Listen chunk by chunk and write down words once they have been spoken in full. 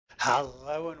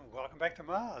Hello and welcome back to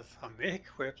Mars. I'm Mick,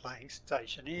 we're playing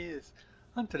Stationeers,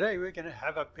 and today we're going to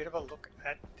have a bit of a look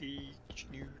at the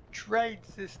new trade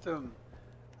system.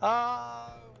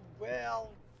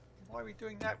 Well, why are we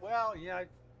doing that? Well,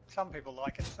 some people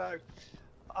like it, so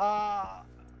uh,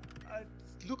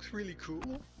 it looks really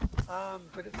cool,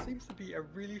 but it seems to be a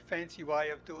really fancy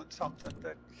way of doing something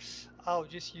that I'll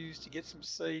just use to get some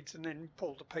seeds and then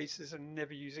pull to pieces and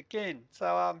never use again.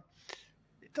 So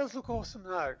it does look awesome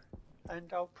though,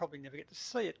 and I'll probably never get to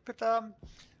see it. But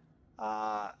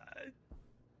uh,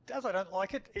 as I don't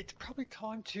like it, it's probably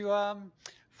time to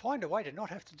find a way to not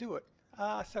have to do it.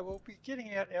 So we'll be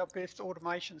getting out our best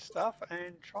automation stuff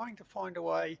and trying to find a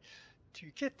way to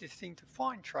get this thing to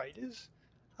find traders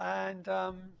and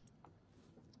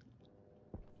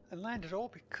land it all,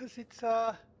 because it's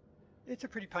a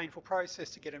pretty painful process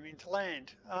to get them into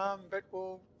land. But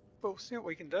we'll see what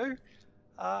we can do.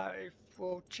 If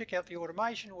we'll check out the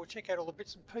automation, we'll check out all the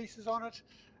bits and pieces on it,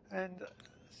 and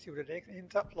see what it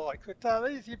ends up like. But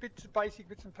these are your basic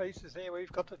bits and pieces there.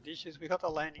 We've got the dishes, we've got the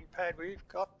landing pad, we've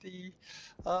got the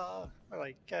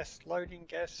gas loading,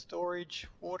 gas storage,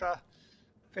 water,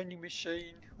 vending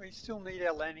machine. We still need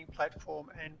our landing platform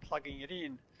and plugging it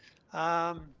in.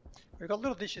 We've got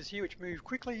little dishes here which move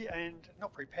quickly and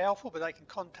not very powerful, but they can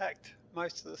contact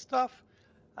most of the stuff.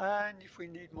 And if we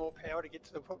need more power to get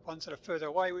to the ones that are further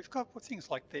away, we've got things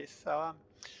like this. So,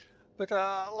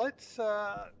 let's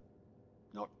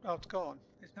not. Oh, it's gone.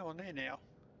 There's no one there now.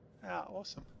 Ah,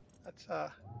 awesome. That's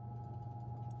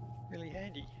really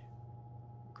handy.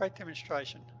 Great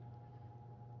demonstration.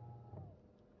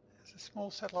 There's a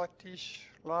small satellite dish,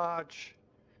 large,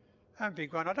 and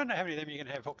big one. I don't know how many of them you can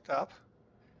have hooked up.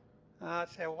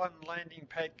 It's our one landing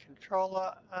pad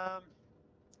controller.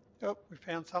 Oh, we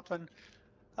found something.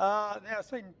 Now I've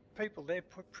seen people there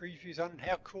put previews on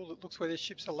how cool it looks where their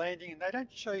ships are landing, and they don't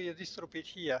show you this little bit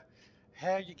here,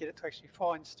 how you get it to actually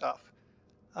find stuff.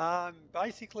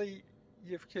 Basically,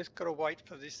 you've just got to wait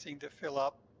for this thing to fill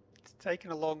up. It's taken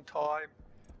a long time,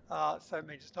 so it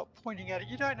means it's not pointing at it.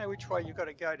 You don't know which way you've got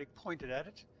to go to point it at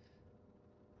it.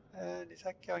 And is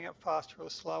that going up faster or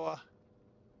slower?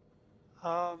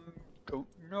 Don't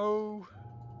know.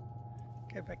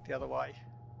 Go back the other way.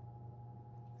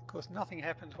 Of course, nothing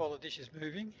happens while the dish is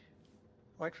moving.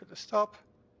 Wait for it to stop.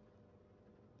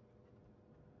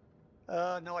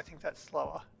 No, I think that's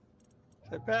slower.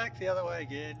 So back the other way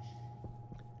again.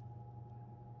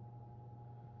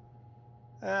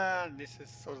 And this is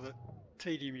sort of the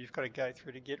tedium you've got to go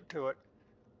through to get to it.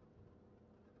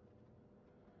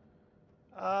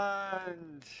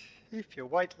 And if you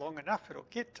wait long enough, it'll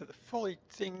get to the fully.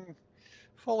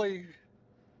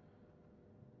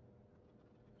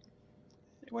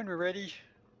 When we're ready.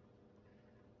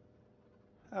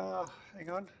 Hang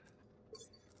on.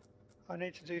 I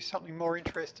need to do something more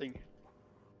interesting.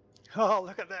 Oh,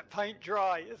 look at that paint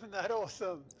dry. Isn't that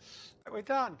awesome? We're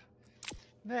done.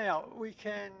 Now we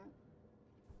can,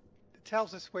 it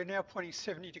tells us we're now pointing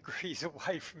 70 degrees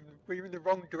away from, we're in the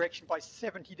wrong direction by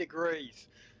 70 degrees.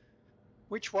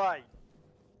 Which way?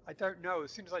 I don't know.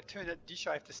 As soon as I turn that dish,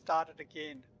 I have to start it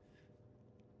again.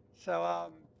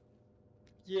 So,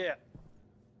 yeah.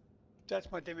 That's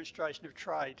my demonstration of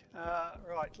trade.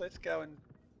 Right, let's go and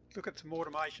look at some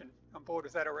automation. I'm bored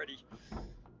with that already.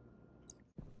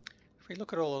 If we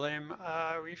look at all of them,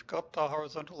 we've got the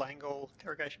horizontal angle,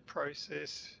 interrogation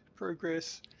process,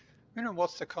 progress, minimum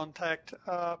watts to contact,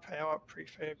 power,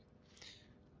 prefab.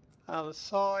 The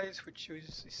size, which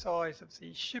is the size of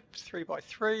the ship,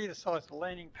 3x3, the size of the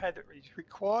landing pad that is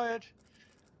required.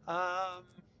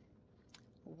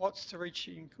 What's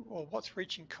reaching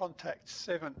contact,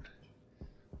 7.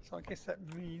 So I guess that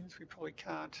means we probably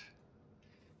can't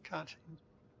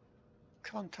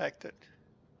contact it.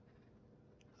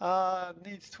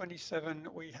 Needs 27,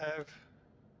 we have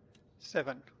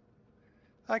 7.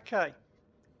 Okay.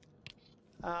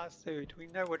 So do we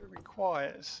know what it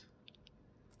requires?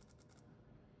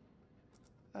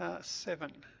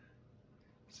 7.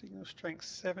 Signal strength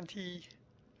 70.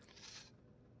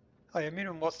 Oh yeah,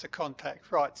 minimum watts to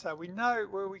contact. Right, so we know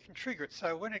where we can trigger it.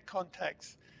 So when it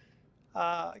contacts,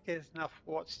 gets enough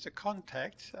watts to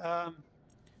contact,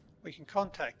 we can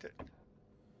contact it.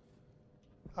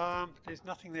 There's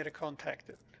nothing there to contact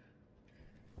it.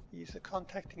 Is the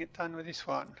contacting it done with this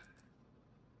one?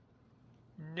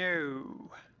 No.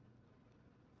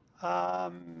 How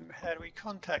do we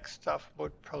contact stuff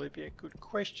would probably be a good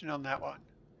question on that one.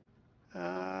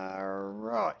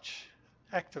 Right,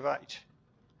 activate.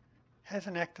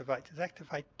 Hasn't activate. Does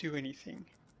activate do anything?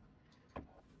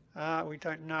 We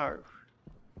don't know.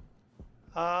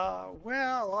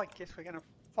 Well, I guess we're going to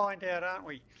find out, aren't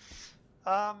we?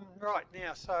 Right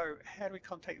now, so how do we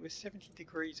contact it? We're 70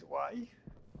 degrees away,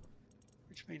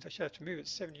 which means I should have to move it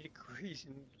 70 degrees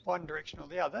in one direction or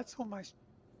the other. That's almost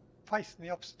facing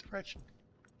the opposite direction.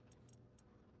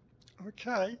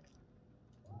 Okay.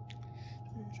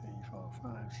 2, 3, 4,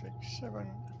 5, 6, 7.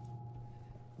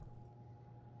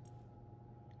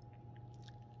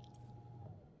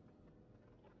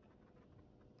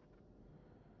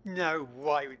 No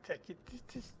way would take it.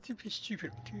 This is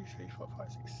stupid. 2, 3, 4,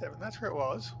 5, 6, 7. That's where it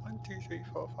was. 1, 2, 3,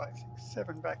 4, 5, 6,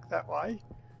 7 back that way.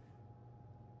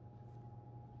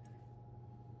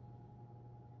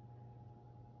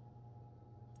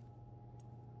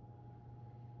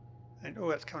 And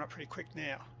oh, that's coming up pretty quick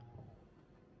now.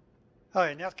 Oh,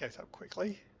 yeah, now it goes up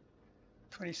quickly.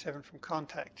 27 from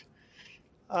contact.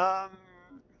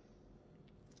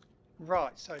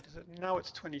 Right, so does it know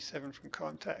it's 27 from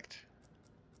contact?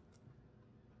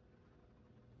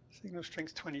 Signal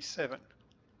strength 27.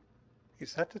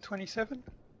 Is that the 27?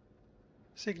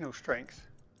 Signal strength.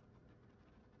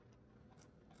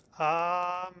 Okay.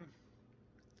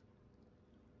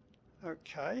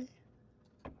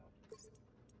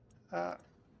 No,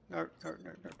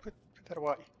 put that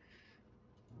away.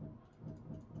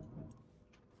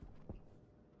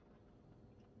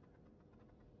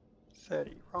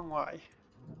 Wrong way.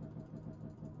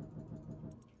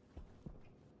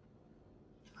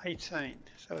 18.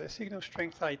 So the signal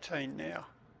strength 18 now.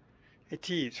 It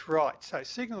is, right. So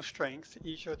signal strength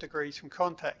is your degrees from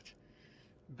contact,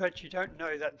 but you don't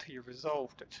know that until you've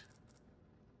resolved it.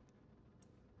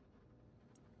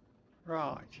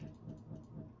 Right.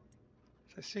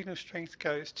 So signal strength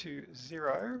goes to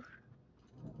 0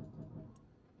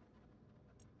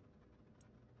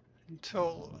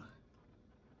 until,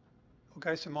 or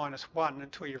goes to -1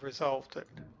 until you've resolved it.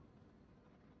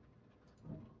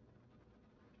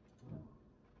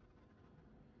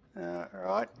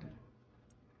 Right.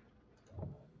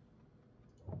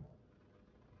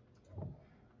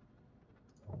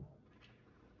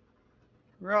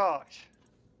 Right.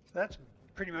 So that's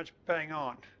pretty much bang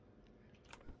on.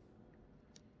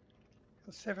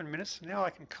 7 minutes, so now I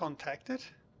can contact it.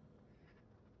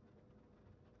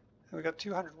 And we've got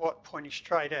 200 watt pointing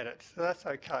straight at it, so that's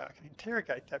okay. I can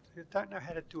interrogate that, but I don't know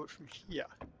how to do it from here.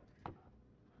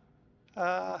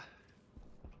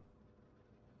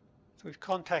 So we've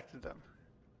contacted them.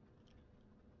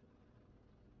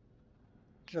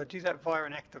 Did I do that via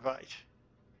an activate?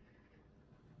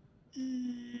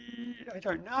 I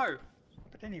don't know,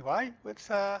 but anyway, let's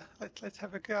have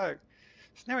a go.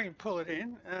 So now we can pull it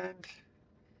in and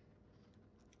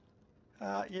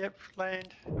yep,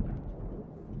 land,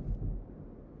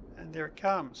 and there it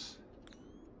comes.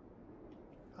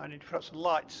 I need to put up some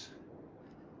lights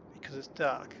because it's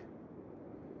dark.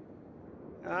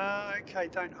 Okay,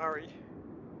 don't hurry.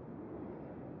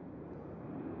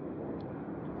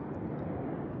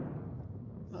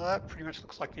 Well, that pretty much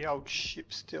looks like the old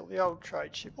ship still, the old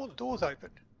trade ship. All the doors open.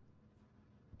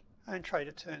 And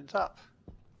trader turns up.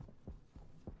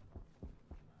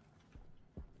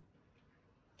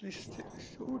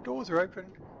 All doors are open.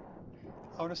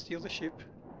 I want to steal the ship.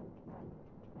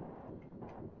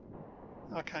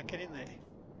 I can't get in there.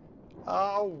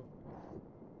 Oh!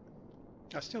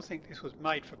 I still think this was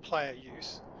made for player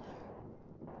use.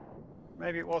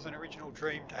 Maybe it was an original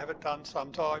dream to have it done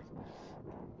sometime.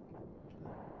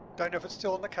 Don't know if it's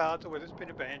still on the cards or whether it's been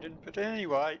abandoned, but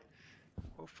anyway,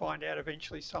 we'll find out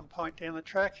eventually some point down the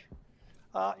track.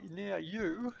 Now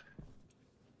you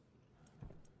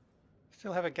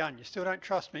still have a gun. You still don't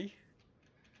trust me.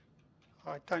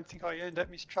 I don't think I earned that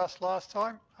mistrust last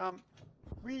time.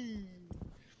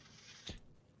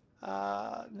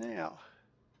 Now,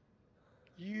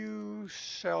 you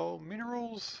sell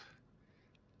minerals,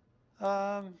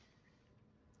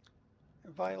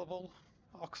 available,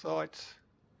 oxides.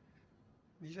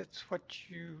 That's what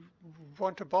you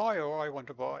want to buy or I want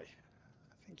to buy.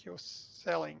 I think you're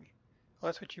selling. Well,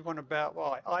 that's what you want to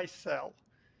buy. I sell,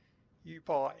 you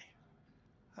buy.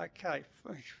 Okay,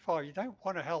 5, you don't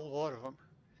want a hell of a lot of them.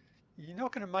 You're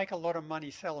not going to make a lot of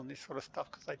money selling this sort of stuff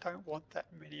because they don't want that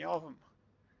many of them.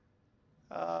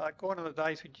 Gone are the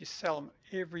days we just sell them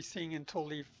everything until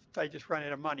they just run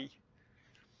out of money.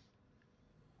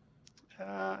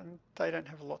 And they don't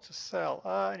have a lot to sell.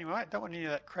 Anyway, I don't want any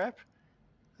of that crap.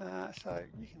 So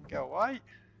you can go away.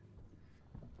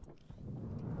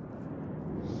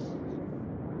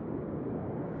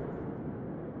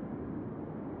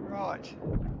 Right.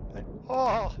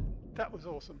 Oh, that was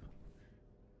awesome.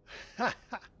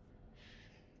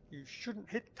 You shouldn't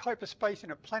hit hyperspace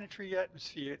in a planetary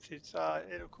atmosphere.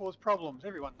 It'll cause problems.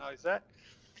 Everyone knows that.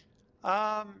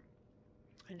 And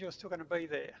you're still going to be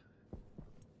there.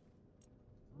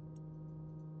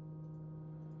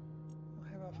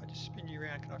 just spin you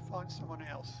around. Can I find someone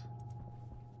else?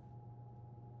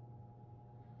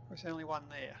 Or is there only one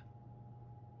there?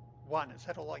 One, is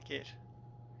that all I get?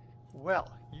 Well,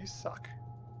 you suck.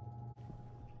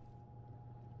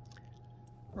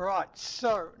 Right,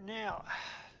 so now,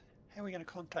 how are we going to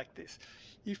contact this?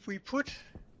 If we put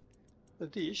the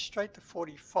dish straight to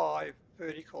 45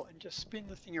 vertical and just spin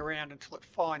the thing around until it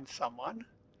finds someone,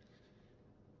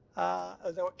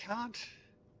 although it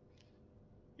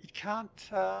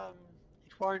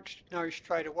won't know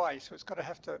straight away, so it's got to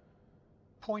have to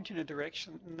point in a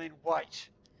direction and then wait.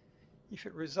 If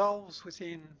it resolves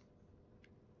within,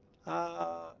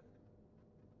 I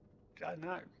don't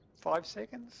know, 5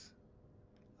 seconds,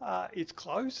 it's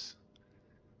close.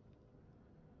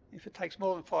 If it takes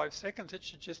more than 5 seconds, it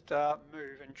should just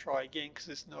move and try again because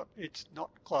it's not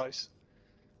close.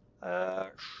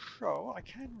 So I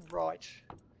can write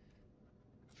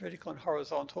vertical and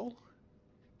horizontal.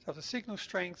 So if the signal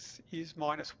strength is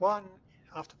 -1,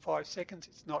 after 5 seconds,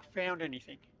 it's not found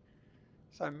anything.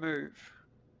 So move.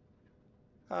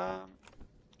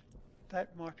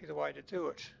 That might be the way to do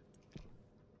it.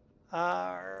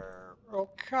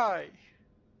 Okay.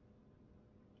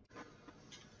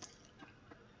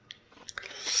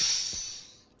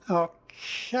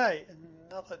 Okay,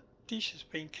 another dish has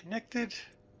been connected.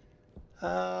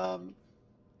 Although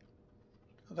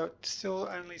it still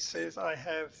only says I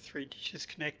have 3 dishes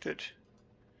connected.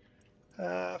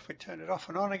 If we turn it off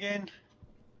and on again,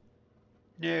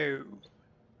 no.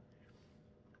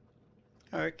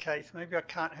 Okay, so maybe I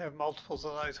can't have multiples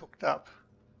of those hooked up.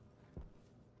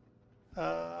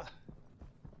 Well,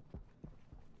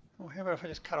 how about if I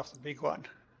just cut off the big one?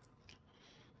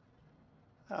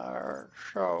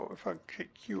 So if I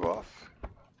kick you off,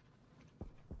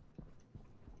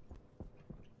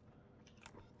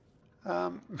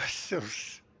 still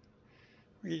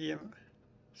medium,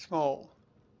 small.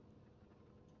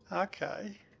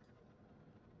 Okay.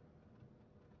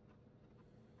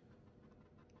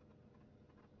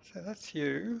 So that's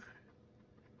you.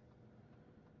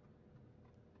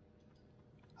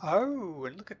 Oh,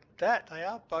 and look at that. They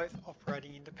are both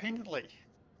operating independently.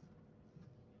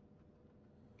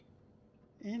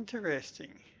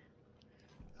 Interesting.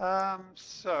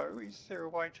 So is there a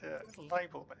way to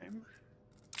label them?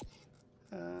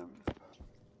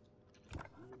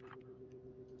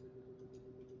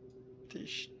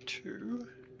 Dish 2.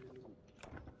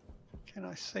 Can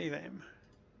I see them?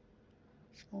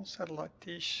 Small satellite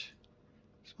dish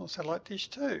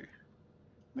 2.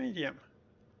 Medium.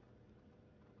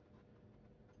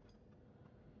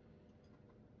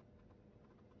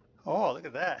 Oh, look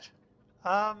at that.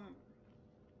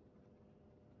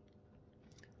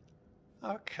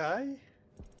 Okay.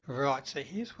 Right, so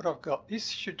here's what I've got. This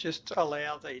should just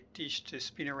allow the dish to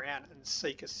spin around and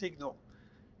seek a signal.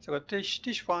 So we've got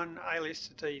dish 1, A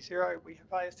list to D0. We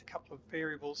have raised a couple of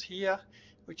variables here,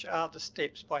 which are the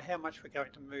steps by how much we're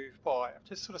going to move by. I've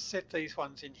just sort of set these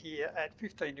ones in here at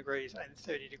 15 degrees and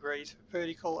 30 degrees for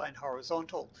vertical and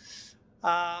horizontal.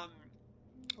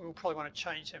 We'll probably want to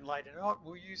change them later on.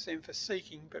 We'll use them for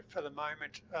seeking, but for the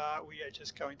moment we are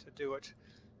just going to do it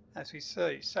as we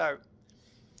see. So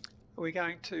we're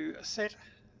going to set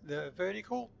the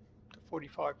vertical to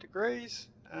 45 degrees.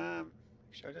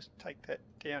 So I'll just take that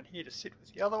down here to sit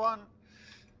with the other one.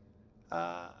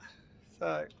 So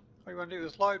what we want to do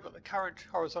is load what the current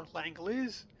horizontal angle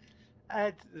is,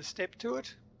 add the step to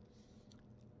it,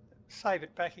 save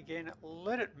it back again,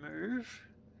 let it move.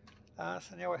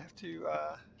 So now I have to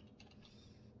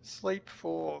sleep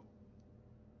for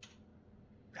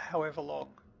however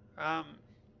long.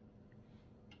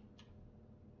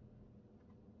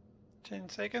 10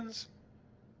 seconds.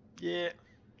 Yeah,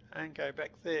 and go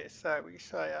back there. So we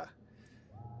say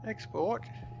export,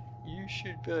 you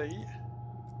should be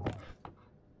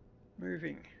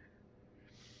moving.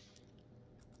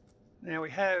 Now we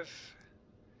have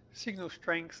signal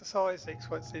strength, the size, X,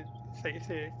 Y, Z. So if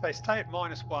they stay at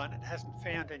 -1, it hasn't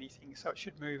found anything, so it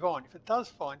should move on. If it does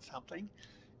find something,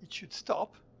 it should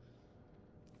stop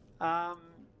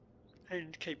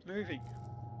and keep moving.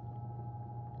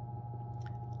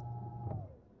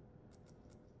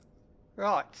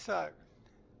 Right, so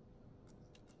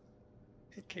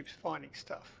it keeps finding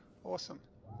stuff. Awesome.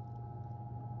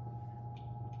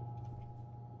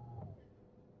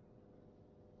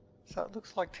 So it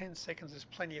looks like 10 seconds is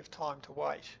plenty of time to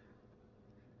wait.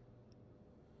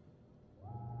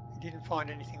 You didn't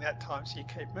find anything that time, so you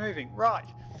keep moving. Right,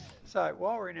 so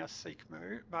while we're in our seek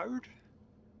mode,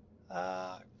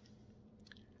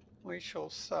 we shall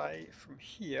say from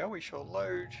here, we shall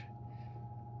load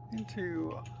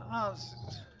into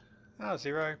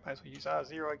R0, might as well use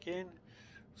R0 again,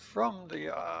 from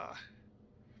the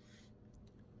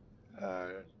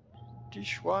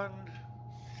dish one,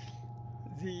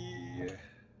 the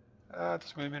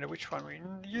doesn't really matter which one we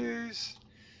use,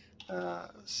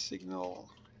 signal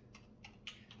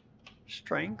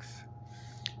strength,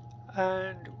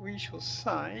 and we shall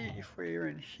say, if we're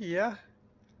in here,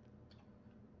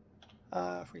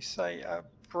 if we say a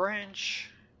branch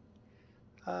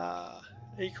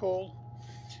equal,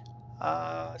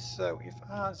 so if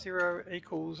R0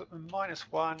 equals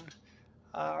 -1,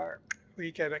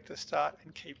 we go back to the start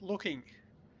and keep looking.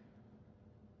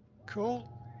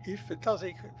 Cool. If it does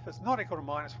equal, if it's not equal to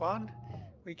 -1,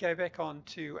 we go back on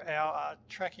to our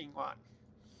tracking one.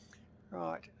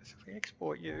 Right, so if we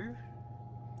export you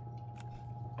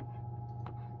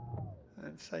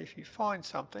and say if you find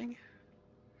something,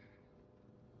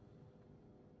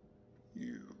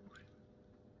 you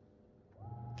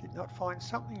did not find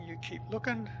something, you keep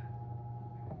looking.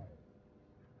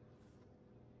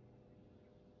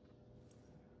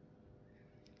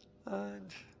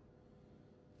 And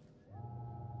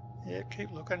yeah, keep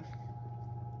looking.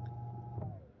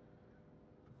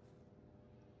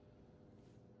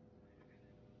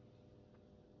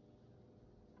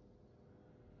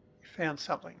 You found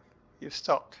something, you've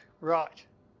stopped. Right,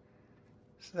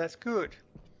 so that's good.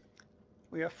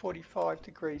 We are 45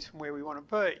 degrees from where we want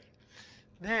to be.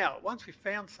 Now, once we've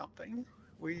found something,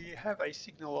 we have a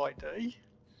signal ID.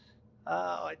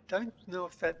 I don't know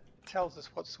if that tells us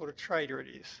what sort of trader it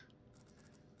is.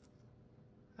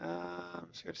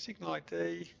 So we've got a signal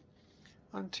ID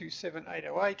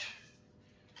 127808.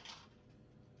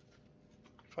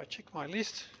 If I check my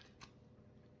list,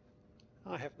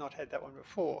 I have not had that one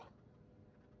before,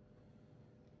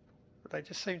 but they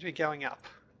just seem to be going up.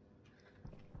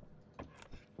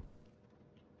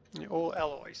 All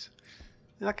alloys.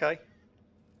 Okay.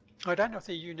 I don't know if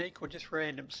they're unique or just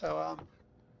random, so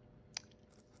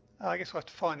I guess we'll have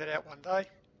to find that out one day.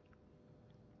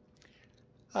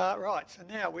 Right, so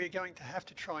now we're going to have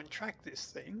to try and track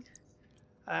this thing,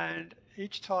 and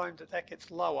each time that that gets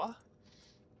lower,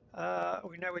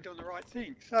 we know we're doing the right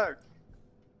thing. So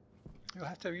we'll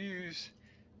have to use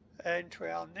into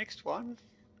our next one,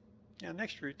 our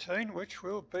next routine, which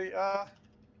will be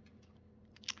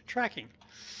tracking.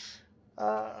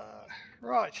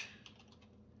 Right,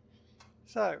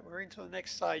 so we're into the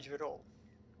next stage of it all.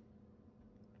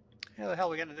 How the hell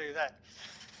are we going to do that?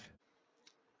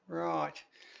 Right,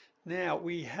 now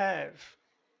we have,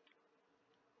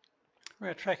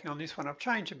 we're tracking on this one. I've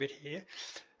changed a bit here.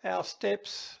 Our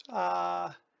steps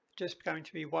are just going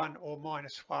to be 1 or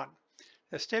 -1.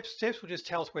 The steps will just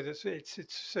tell us whether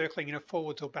it's circling in a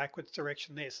forwards or backwards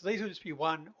direction there. So these will just be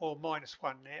 1 or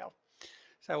 -1 now.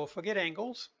 So we'll forget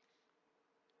angles.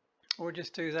 We'll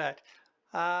just do that.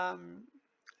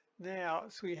 Now,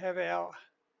 so we have our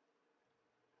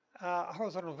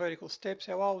horizontal vertical steps,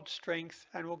 our old strength,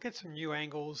 and we'll get some new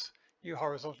angles, new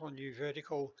horizontal and new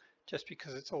vertical, just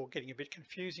because it's all getting a bit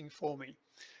confusing for me.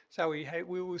 So we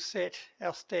will set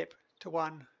our step to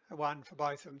 1 for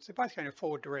both of them. So both going in a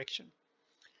forward direction.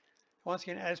 Once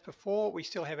again, as before, we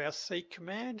still have our seek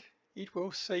command. It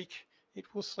will seek,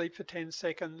 it will sleep for 10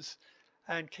 seconds,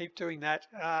 and keep doing that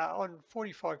on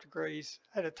 45 degrees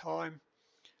at a time.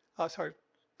 Sorry,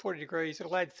 40 degrees,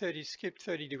 it'll add 30, skip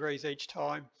 30 degrees each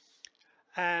time.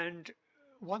 And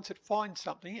once it finds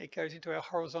something, it goes into our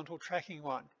horizontal tracking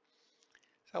one.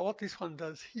 So what this one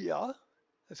does here,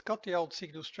 it's got the old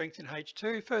signal strength in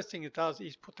H2. First thing it does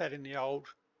is put that in the old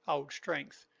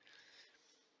strength.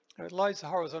 Now it loads the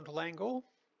horizontal angle.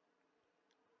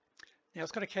 Now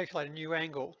it's got to calculate a new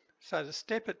angle. So the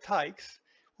step it takes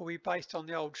will be based on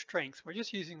the old strength. We're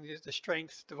just using the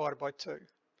strength divided by 2.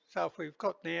 So if we've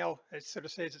got now, it sort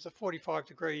of says it's a 45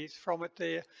 degrees from it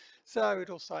there, so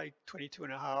it'll say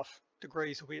 22.5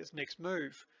 degrees will be its next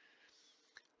move.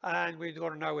 And we've got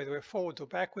to know whether we're forwards or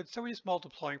backwards, so we're just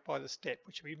multiplying by the step,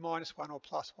 which will be -1 or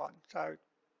 +1. So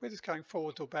whether it's going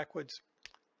forwards or backwards,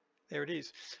 there it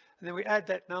is. And then we add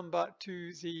that number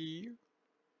to the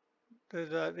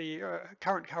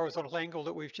current horizontal angle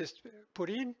that we've just put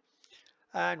in,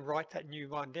 and write that new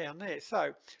one down there.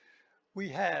 So we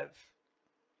have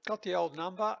got the old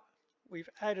number, we've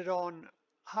added on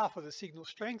half of the signal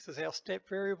strength as our step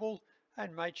variable,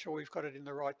 and made sure we've got it in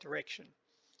the right direction,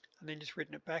 and then just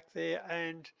written it back there,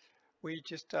 and we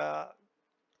just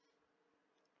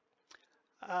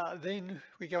then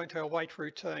we go into our wait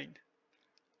routine.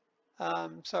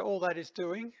 So all that is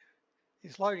doing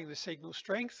is loading the signal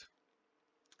strength,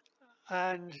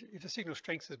 and if the signal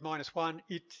strength is -1,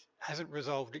 it hasn't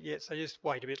resolved it yet, so just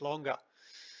wait a bit longer.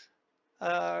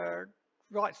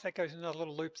 Right, so that goes in another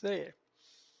little loop there.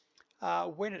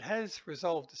 When it has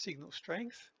resolved the signal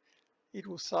strength, it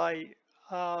will say,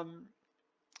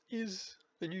 is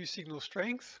the new signal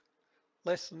strength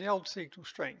less than the old signal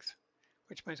strength,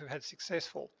 which means we've had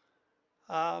successful.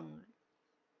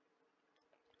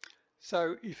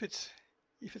 So if it's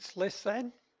less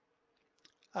than,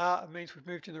 it means we've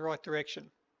moved in the right direction.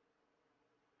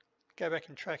 Go back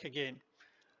and track again.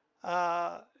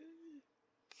 It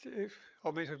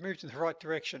means we've moved in the right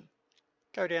direction.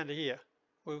 Go down to here.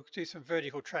 We'll do some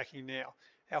vertical tracking now.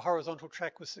 Our horizontal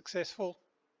track was successful.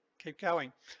 Keep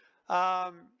going.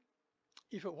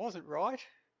 If it wasn't right,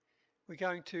 we're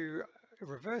going to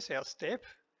reverse our step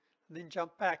and then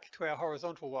jump back to our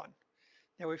horizontal one.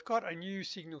 Now we've got a new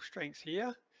signal strength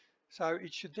here, so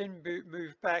it should then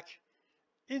move back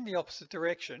in the opposite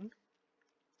direction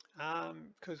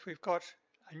because we've got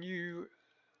a new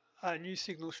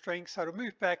signal strength, so it'll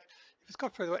move back. If it's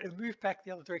got further away, it'll move back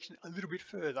the other direction a little bit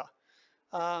further.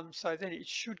 So then it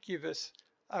should give us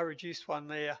a reduced one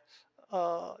there.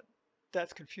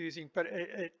 That's confusing, but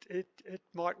it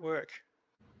might work.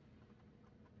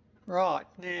 Right,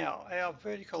 now our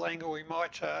vertical angle, we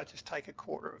might just take a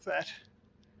quarter of that.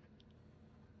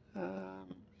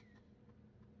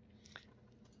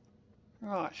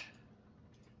 Right,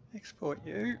 export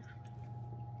you.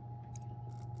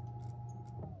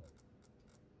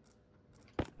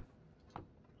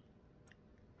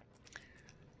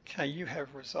 Okay, you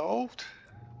have resolved.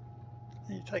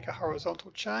 You take a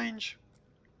horizontal change.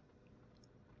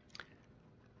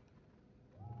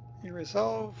 You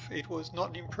resolve. It was not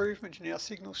an improvement in our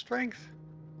signal strength.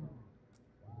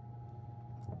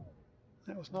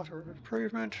 That was not an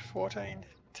improvement. 14,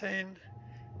 10,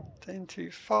 10 to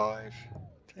 5,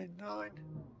 10, 9,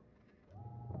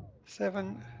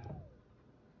 7,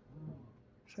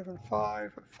 7,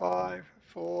 5, 5,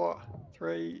 4,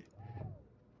 3,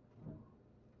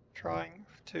 trying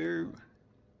 2,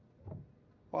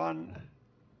 1.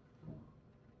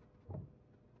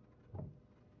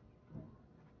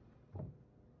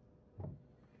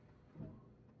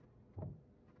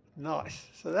 Nice.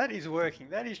 So that is working.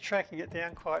 That is tracking it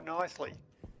down quite nicely.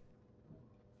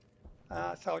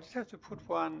 So I'll just have to put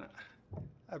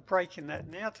a break in that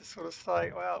now to sort of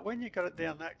say, well, when you got it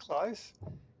down that close,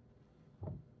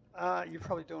 you're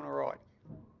probably doing all right.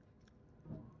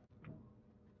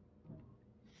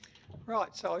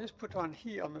 Right, so I'll just put one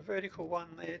here on the vertical one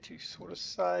there to sort of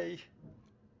say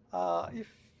if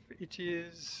it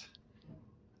is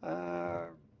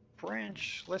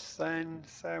branch less than,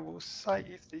 so we'll say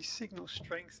if the signal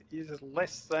strength is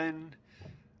less than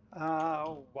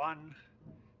 1,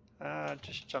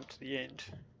 just jump to the end.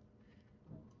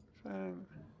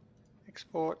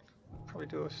 Export, probably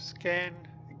do a scan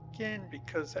again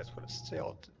because that's what it's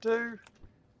told to do.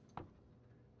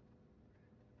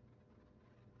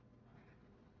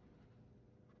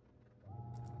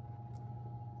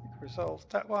 Resolve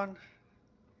that one.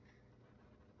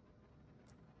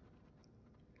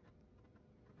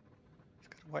 It's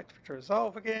got to wait for it to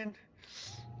resolve again.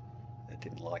 It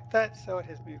didn't like that, so it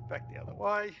has moved back the other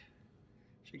way.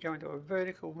 Should go into a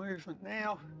vertical movement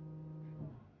now.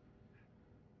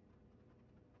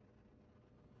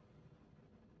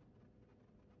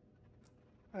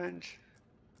 And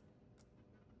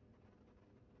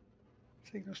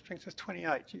signal strength is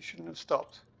 28. You shouldn't have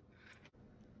stopped.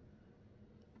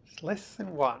 It's less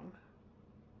than 1.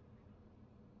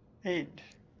 End.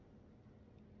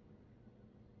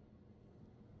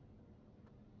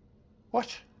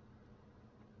 What?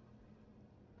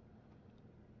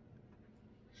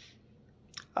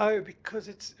 Oh, because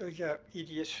it's, oh yeah,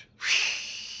 idiot.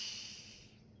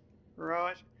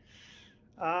 Right.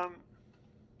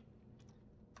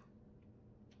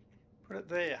 Put it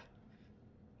there.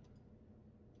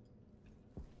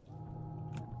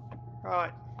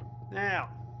 Right. Now.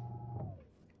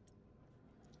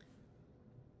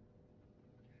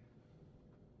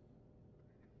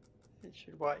 It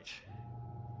should wait.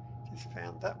 Just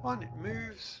found that one. It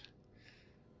moves.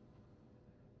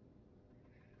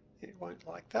 It won't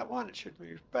like that one. It should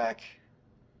move back.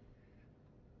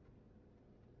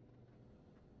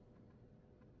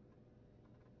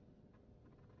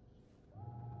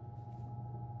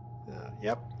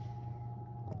 Yep.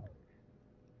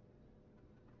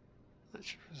 That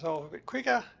should resolve a bit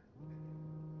quicker.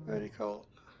 Vertical.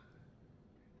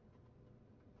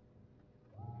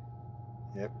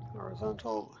 Yep.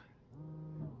 Horizontal.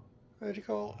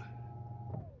 Vertical.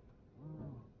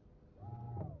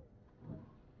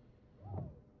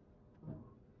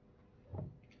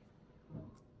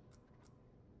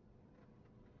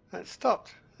 That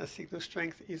stopped. The signal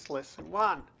strength is less than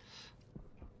 1.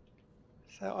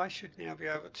 So I should now be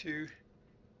able to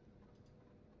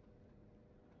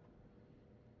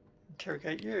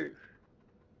interrogate you.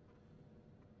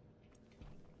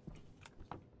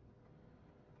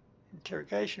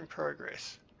 Interrogation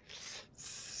progress.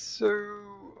 So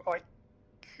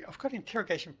I've got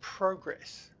interrogation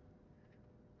progress.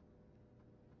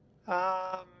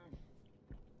 I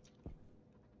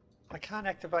can't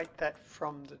activate that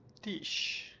from the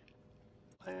dish.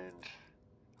 And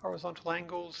horizontal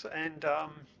angles and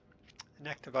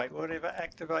activate, whatever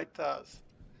activate does.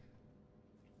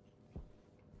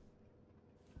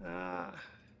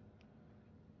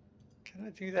 Can I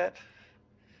do that?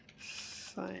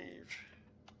 Save.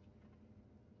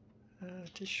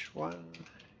 Dish 1.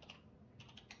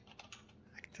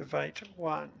 Activate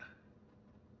 1.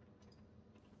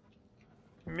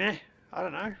 Meh, I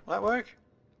don't know, will that work?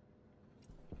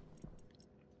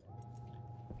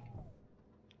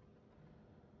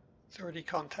 It's already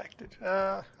contacted.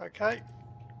 Okay.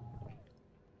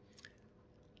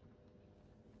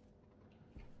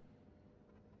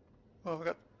 Well, we've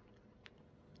got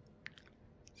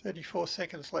 34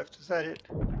 seconds left. Is that it?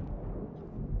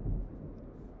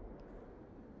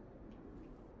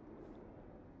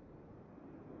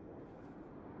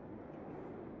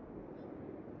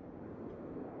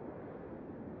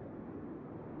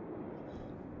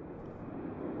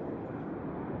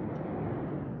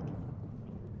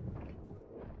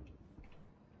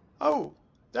 Oh,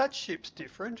 that ship's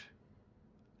different.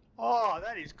 Oh,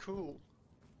 that is cool.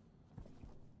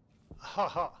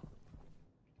 Haha.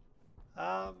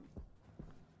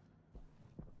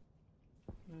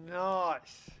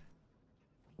 Nice.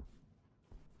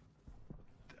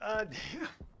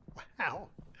 Wow.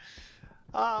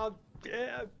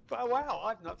 Yeah, wow,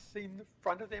 I've not seen the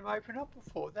front of them open up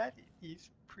before. That is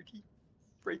pretty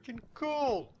freaking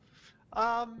cool.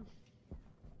 I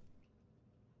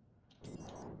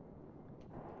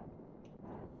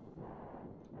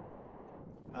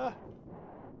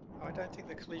don't think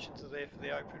the collisions are there for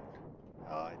the open.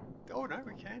 Oh no,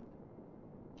 we can.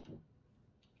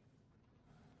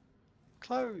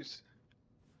 Close.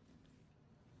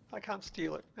 I can't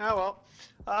steal it. Oh well.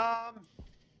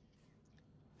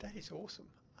 That is awesome.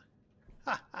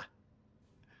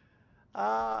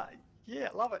 Yeah,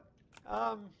 love it.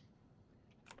 Wrong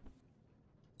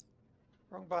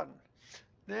button.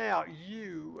 Now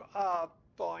you are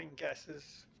buying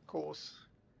gases, of course.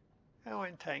 How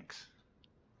in tanks?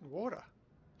 Water.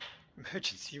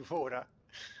 Emergency water.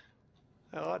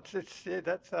 Oh, yeah,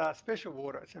 that's special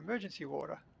water. It's emergency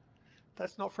water.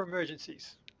 That's not for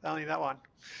emergencies. Only that one.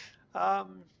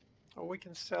 Or we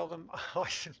can sell them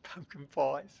ice and pumpkin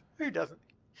pies. Who doesn't?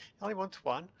 Only wants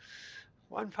one.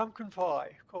 One pumpkin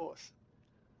pie, of course.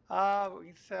 We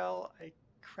can sell a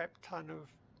crap ton of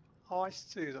ice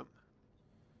to them.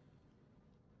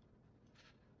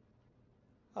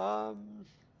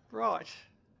 Right.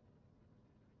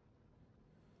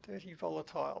 Dirty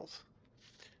volatiles.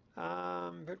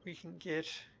 But we can get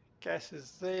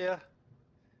gases there.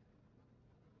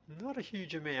 Not a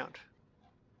huge amount.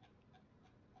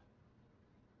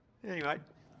 Anyway,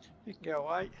 you can go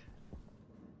away.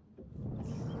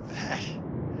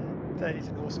 That is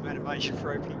an awesome animation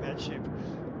for opening that ship.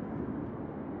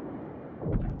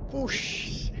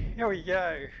 Whoosh! Here we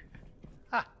go.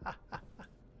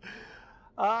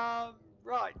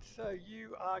 Right, so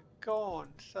you are gone.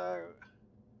 So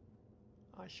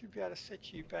I should be able to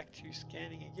set you back to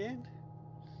scanning again.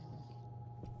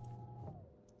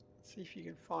 See if you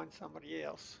can find somebody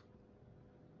else.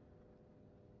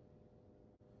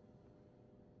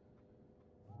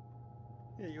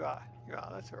 Yeah, you are. You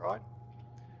are. That's all right.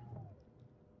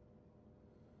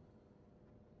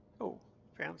 Oh,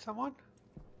 found someone?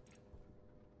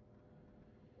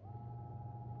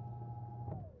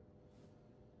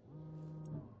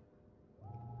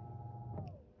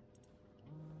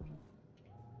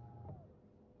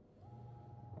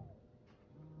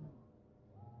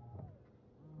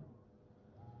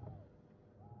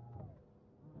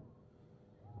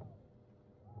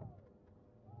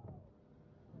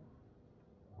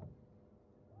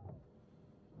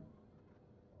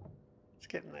 It's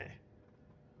getting there.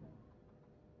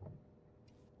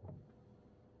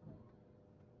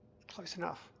 Close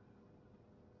enough.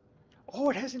 Oh,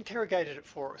 it has interrogated it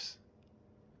for us.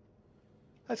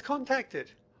 It's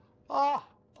contacted. Oh,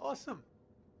 awesome.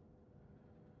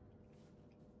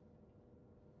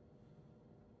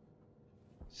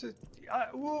 So,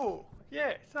 whoa,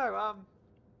 yeah. So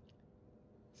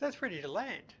that's ready to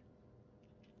land.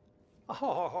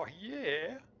 Oh,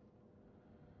 yeah.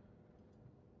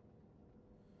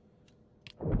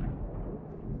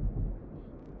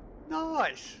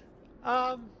 Nice.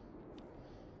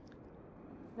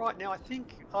 Right, now I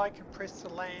think I can press the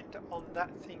land on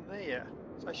that thing there.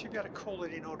 So I should be able to call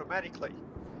it in automatically.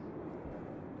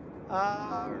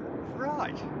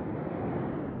 Right.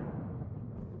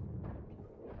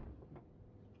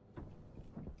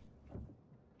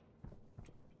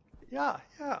 Yeah.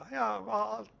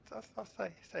 I'll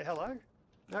say hello.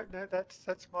 No,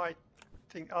 that's my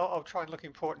thing. I'll try and look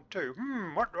important too.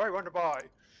 What do I want to buy?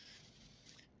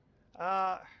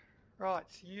 Right.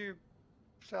 So you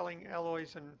selling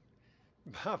alloys and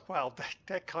well,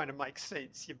 that kind of makes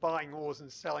sense. You're buying ores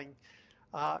and selling.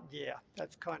 Yeah,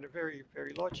 that's kind of very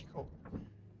logical.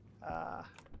 But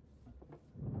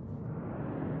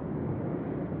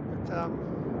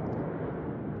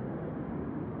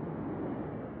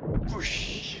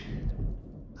whoosh.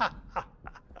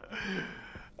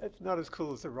 It's not as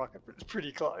cool as a rocket, but it's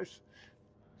pretty close.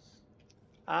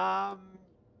 Now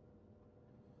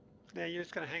you're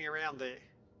just going to hang around there.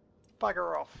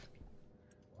 Bugger off.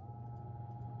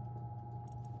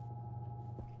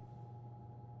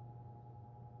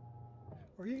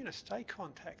 Or are you going to stay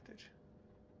contacted?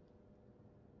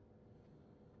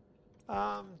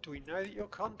 Do we know that you're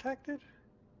contacted?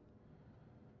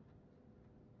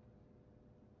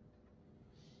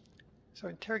 So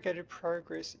interrogated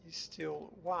progress is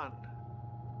still 1.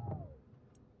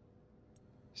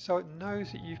 So it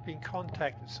knows that you've been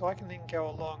contacted, so I can then go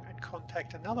along and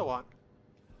contact another one.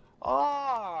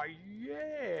 Oh,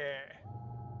 yeah!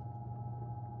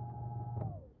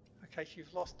 Okay, so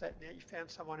you've lost that now, you found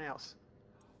someone else.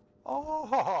 Oh,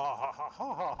 ha ha ha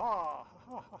ha ha ha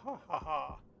ha ha ha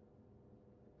ha.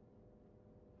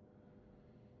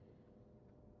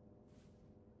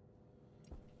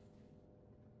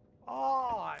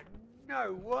 Oh,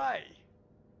 no way!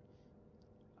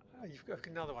 Oh, you've got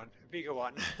another one, a bigger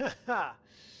one. Well,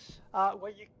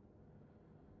 you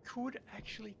could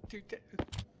actually do that.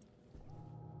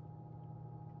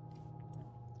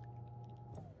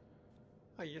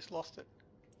 Oh, you just lost it.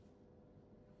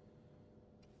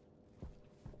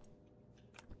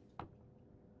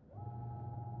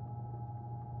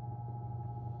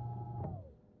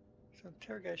 So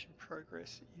interrogation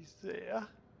progress is there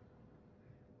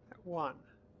at 1.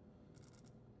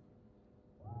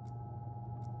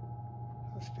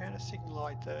 I've found a signal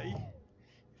ID.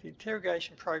 If the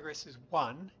interrogation progress is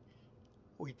 1,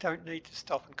 we don't need to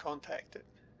stop and contact it.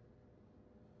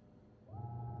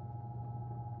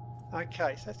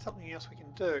 Okay, so that's something else we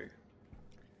can do.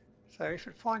 So if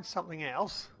it finds something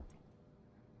else,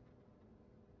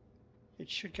 it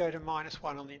should go to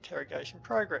 -1 on the interrogation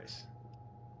progress.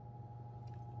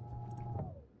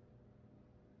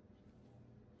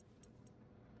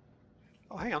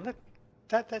 Oh, hang on,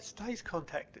 that stays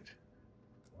contacted.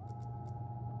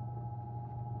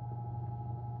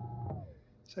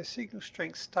 So signal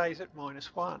strength stays at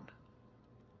 -1.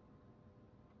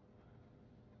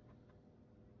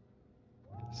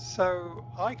 So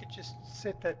I could just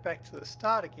set that back to the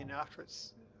start again after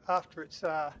it's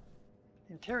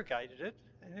interrogated it,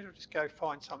 and it'll just go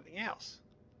find something else.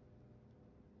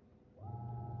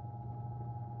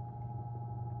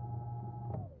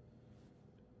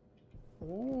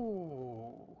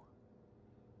 Ooh.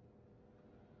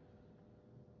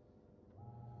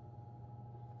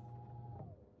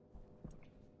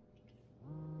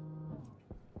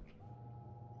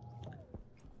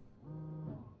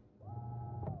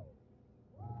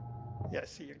 Yeah,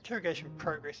 see, your interrogation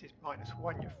progress is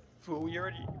 -1, you fool. You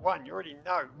already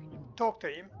know. You talk to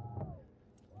him.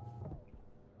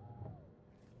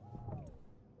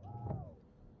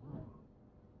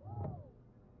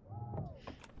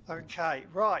 Okay,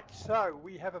 right, so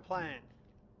we have a plan.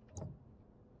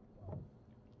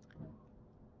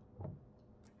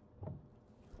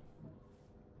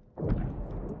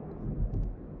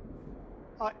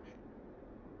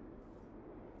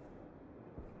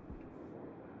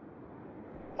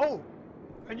 Oh,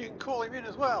 and you can call him in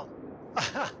as well.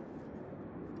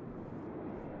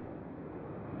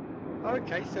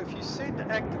 Okay, so if you send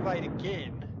activate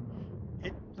again,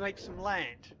 it makes them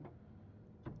land.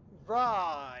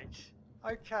 Right.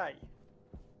 Okay.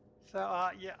 So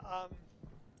yeah,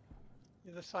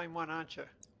 you're the same one, aren't you?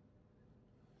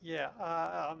 Yeah.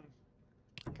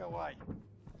 Go away.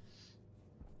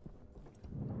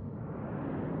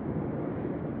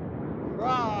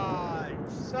 Right.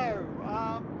 So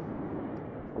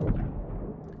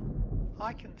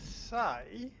I can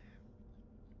say.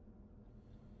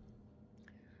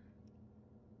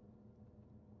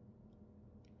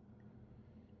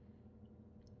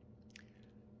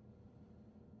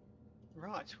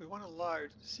 Right, so we want to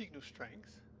load signal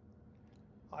strength.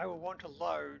 I will want to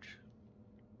load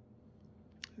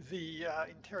the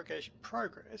interrogation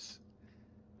progress.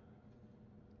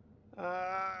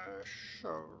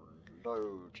 So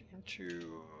load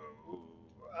into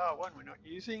R1 we're not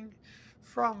using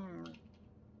from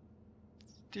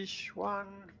dish 1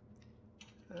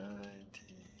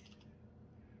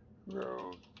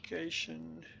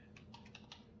 interrogation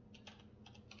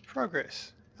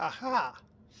progress. Aha.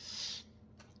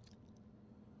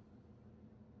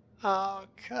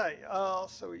 Okay,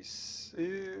 so we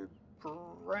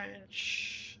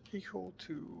branch equal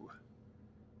to,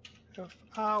 if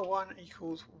R1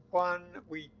 equals 1,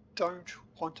 we don't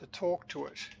want to talk to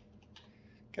it.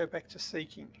 Go back to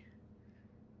seeking.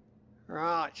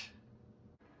 Right.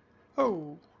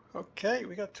 Oh, okay,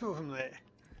 we got 2 of them there.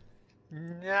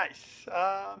 Nice.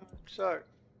 So,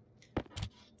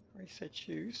 reset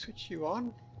you, switch you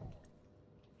on.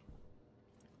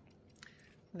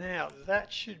 Now,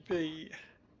 that should be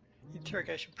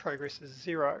interrogation progress is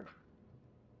 0.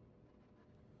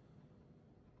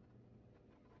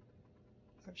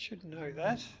 I should know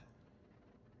that.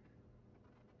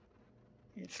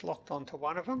 It's locked onto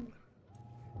one of them.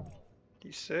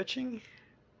 He's searching.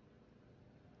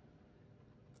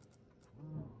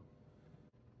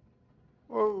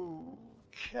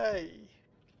 Okay.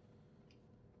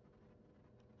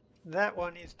 That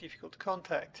one is difficult to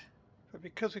contact, but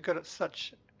because we've got it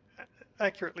such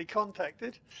accurately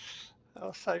contacted,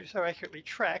 or so accurately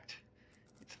tracked,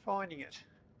 it's finding it.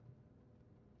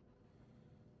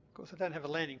 Of course, I don't have a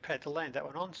landing pad to land that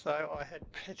one on, so I had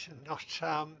better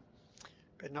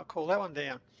not call that one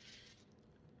down.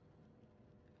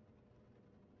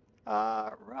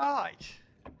 Right.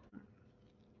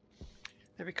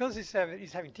 Now, because he's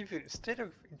having difficulty, instead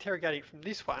of interrogating from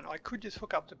this one, I could just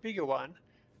hook up the bigger one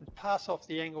and pass off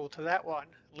the angle to that one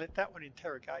and let that one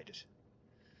interrogate it.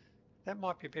 That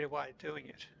might be a better way of doing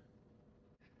it.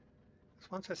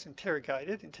 Because once that's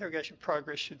interrogated, interrogation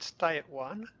progress should stay at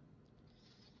 1,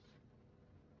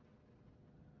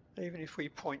 even if we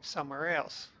point somewhere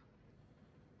else.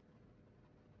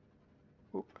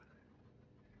 Oop.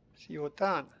 So you're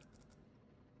done.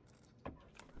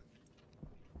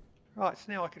 Right,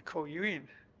 so now I could call you in,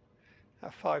 a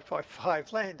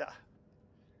 5x5 lander.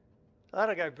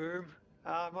 That'll go boom.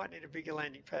 I might need a bigger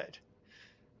landing pad.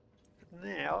 But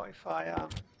now, if I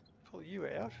pull you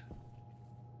out,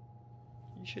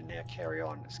 you should now carry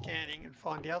on scanning and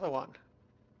find the other one.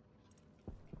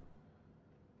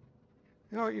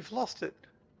 No, you've lost it.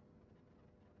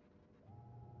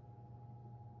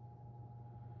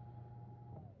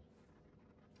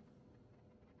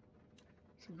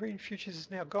 So Green Futures is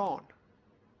now gone.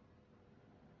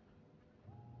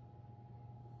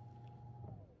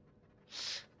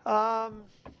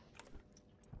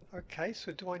 Okay,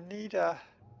 so do I need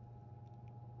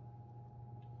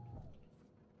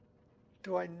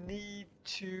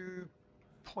to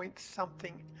point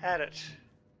something at it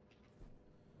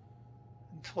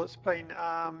until it's been,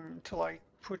 until I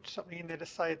put something in there to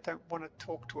say I don't want to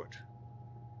talk to it?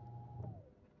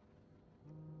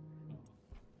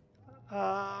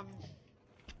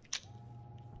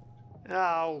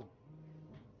 Oh,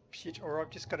 shit, or I've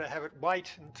just got to have it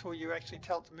wait until you actually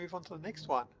tell it to move on to the next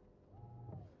one.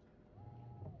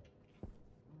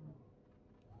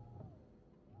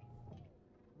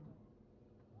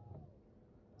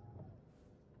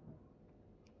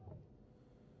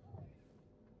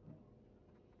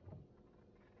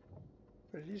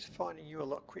 But it is finding you a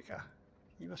lot quicker.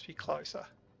 You must be closer.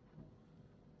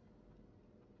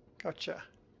 Gotcha.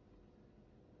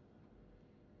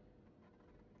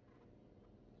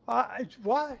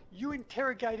 Why? You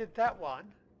interrogated that one,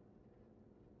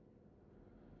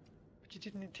 but you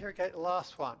didn't interrogate the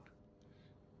last one.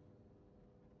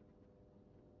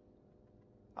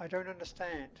 I don't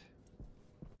understand.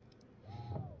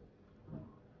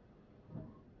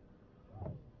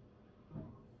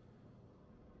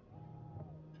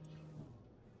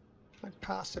 I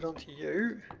passed it on to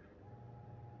you.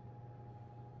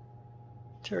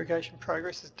 Interrogation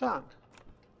progress is done.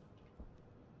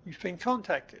 You've been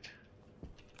contacted.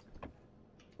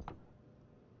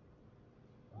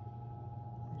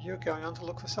 You're going on to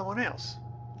look for someone else.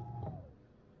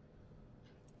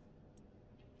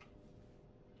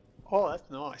 Oh, that's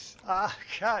nice.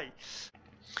 Okay.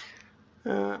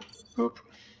 Oop.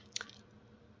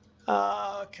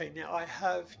 Okay, now I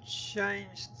have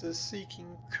changed the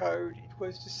seeking code. It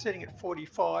was just setting at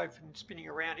 45 and spinning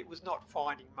around. It was not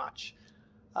finding much.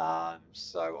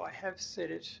 So I have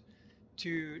set it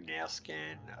to now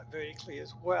scan vertically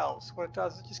as well. So what it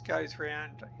does, it just goes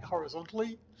around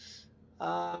horizontally.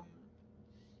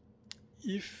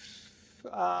 If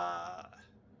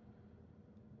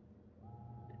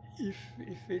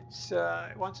it's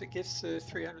once it gets to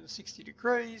 360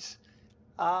 degrees,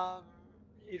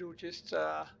 it'll just,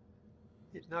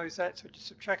 it knows that, so it just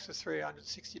subtracts the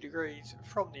 360 degrees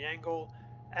from the angle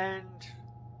and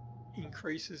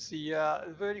increases the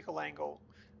vertical angle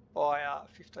by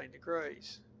 15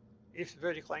 degrees. If the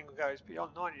vertical angle goes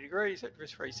beyond 90 degrees, it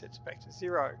just resets back to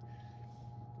 0.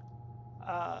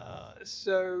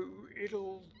 So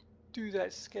it'll do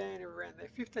that scan around there,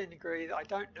 15 degrees. I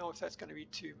don't know if that's going to be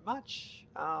too much.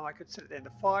 I could set it down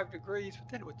to 5 degrees, but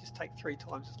then it would just take 3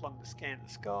 times as long to scan the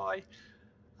sky.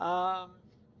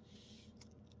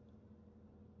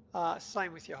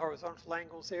 Same with your horizontal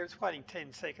angles there. It's waiting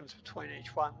 10 seconds between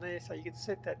each one there, so you can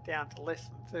set that down to less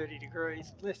than 30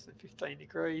 degrees, less than 15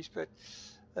 degrees, but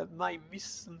it may miss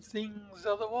some things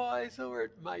otherwise, or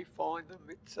it may find them.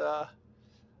 It's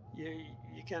you're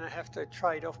going to have to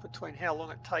trade off between how long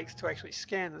it takes to actually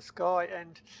scan the sky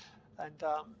and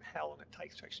how long it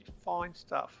takes to actually find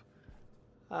stuff.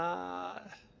 But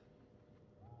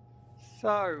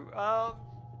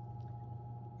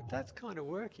that's kind of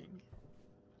working.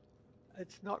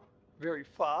 It's not very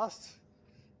fast,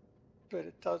 but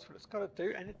it does what it's got to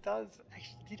do, and it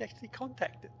did actually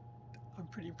contact it. I'm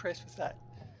pretty impressed with that.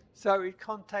 So it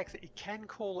contacts it. You can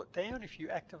call it down if you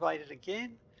activate it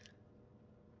again.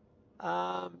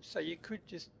 So you could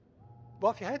just,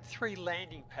 well, if you had 3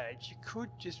 landing pads, you could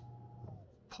just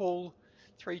pull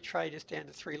 3 traders down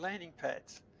to 3 landing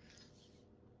pads.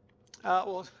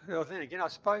 Well, then again, I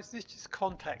suppose this just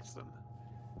contacts them.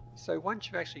 So once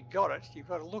you've actually got it, you've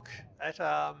got to look at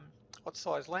what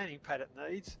size landing pad it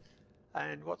needs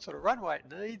and what sort of runway it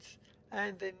needs,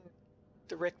 and then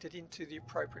direct it into the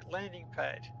appropriate landing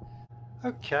pad.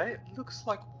 Okay, it looks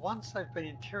like once they've been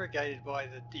interrogated by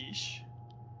the dish,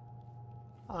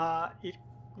 it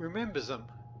remembers them,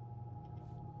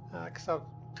 because I've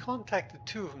contacted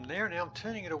 2 of them there, and now I'm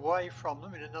turning it away from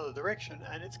them in another direction,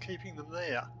 and it's keeping them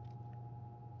there.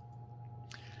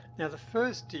 Now the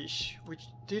first dish, which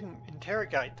didn't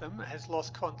interrogate them, has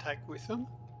lost contact with them,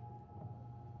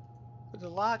 but the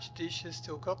large dish has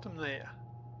still got them there.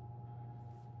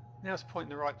 Now it's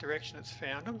pointing in the right direction, it's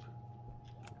found them,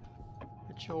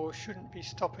 but you shouldn't be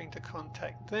stopping to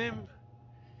contact them.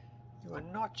 You are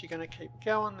not, you're going to keep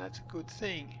going, that's a good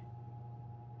thing.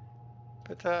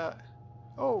 But,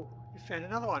 oh, you found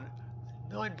another one,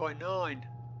 9x9,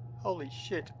 holy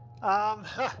shit. Oh,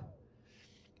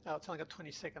 it's only got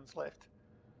 20 seconds left.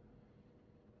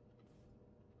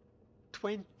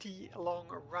 20 along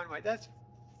a runway, that's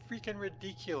freaking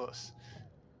ridiculous.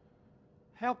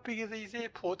 How big are these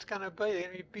airports going to be? They're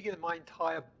going to be bigger than my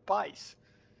entire base.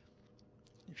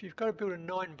 If you've got to build a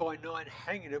 9x9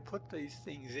 hangar to put these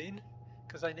things in,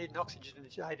 because they need an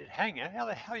oxygenated hangar, how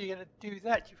the hell are you going to do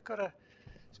that? You've got to,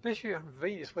 especially on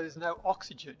Venus where there's no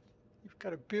oxygen, you've got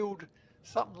to build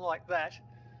something like that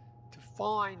to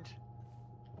find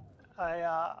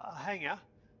a hangar.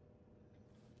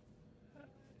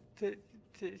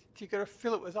 You've got to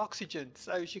fill it with oxygen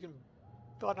so you can,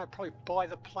 I don't know, probably buy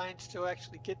the plants to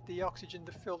actually get the oxygen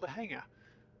to fill the hangar.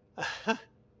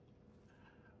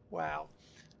 Wow.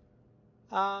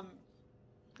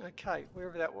 Okay,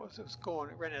 wherever that was, it was gone,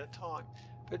 it ran out of time.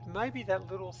 But maybe that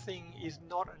little thing is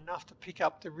not enough to pick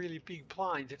up the really big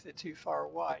planes if they're too far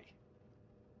away.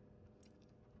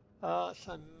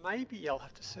 So maybe I'll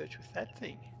have to search with that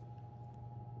thing.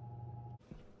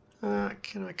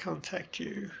 Can I contact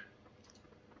you?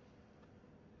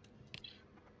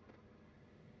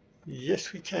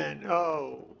 Yes, we can.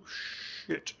 Oh,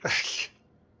 shit.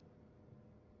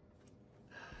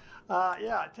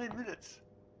 Yeah, 10 minutes.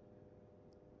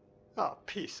 Oh,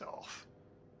 piss off.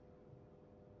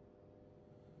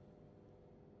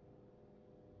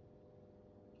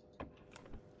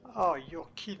 Oh, you're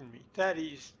kidding me. That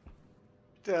is...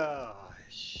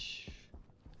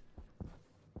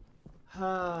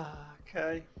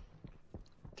 okay.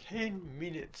 10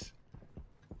 minutes.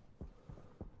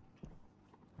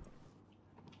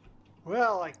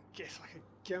 Well, I guess I could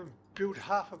go and build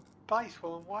half a base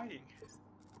while I'm waiting.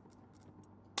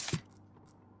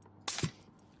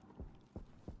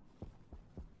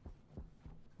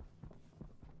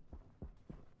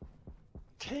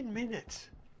 Ten minutes.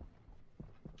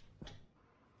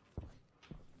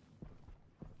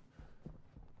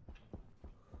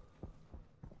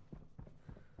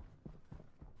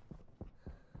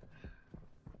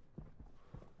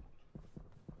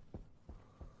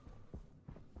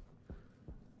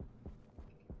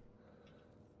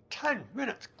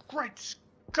 Great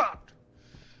Scott!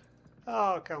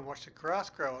 Oh, I'll go and watch the grass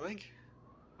grow, I think.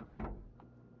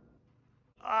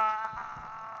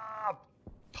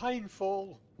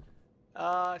 Painful.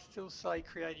 I still say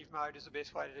creative mode is the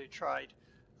best way to do trade.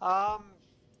 Oh,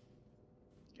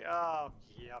 yeah,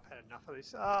 I've had enough of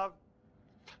this.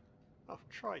 I'll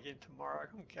try again tomorrow.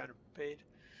 I'm going to bed.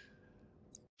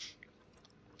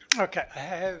 Okay, I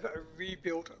have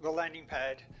rebuilt the landing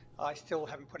pad. I still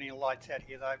haven't put any lights out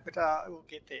here though, but we'll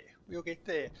get there. We'll get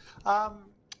there.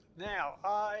 Now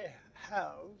I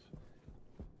have,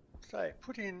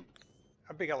 put in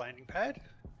a bigger landing pad.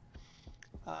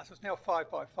 So it's now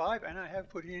 5x5, and I have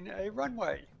put in a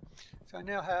runway. So I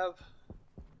now have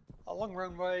a long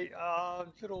runway.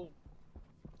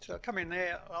 So come in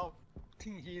there. I'll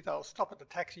thing here. They'll stop at the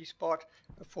taxi spot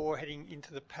before heading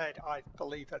into the pad. I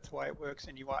believe that's the way it works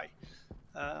anyway.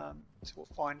 So we'll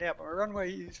find out. But my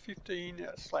runway is 15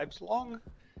 slabs long.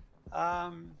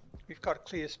 We've got a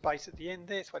clear space at the end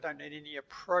there, so I don't need any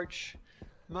approach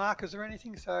markers or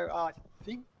anything. So I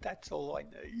think that's all I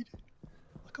need.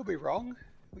 I could be wrong.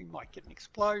 We might get an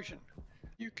explosion.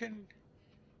 You can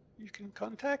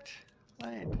contact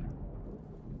land.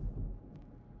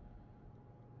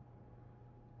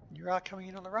 You are coming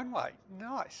in on the runway.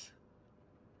 Nice.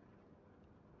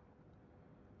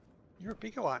 You're a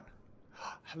bigger one.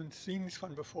 Haven't seen this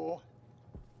one before.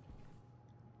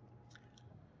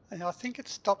 And I think it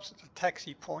stops at the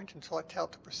taxi point until I tell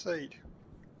it to proceed.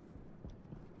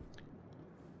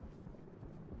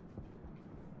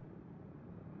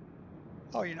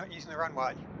 Oh, you're not using the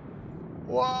runway.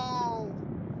 Whoa!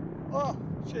 Oh,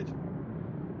 shit.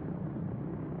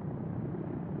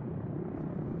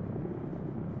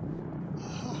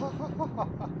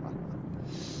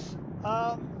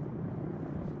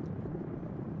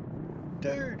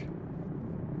 Dude.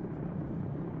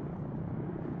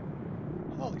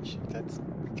 Holy shit, that's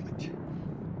good.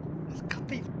 It's got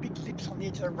these big lips on the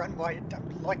edge of the runway. It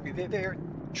don't like me. They're a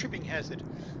tripping hazard.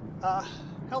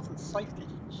 Health and safety.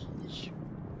 Sheesh.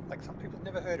 Like some people have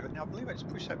never heard of it. Now I believe I just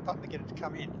push that button to get it to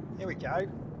come in. There we go.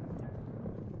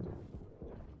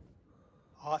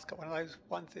 Oh, it's got one of those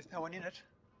ones, there's no one in it.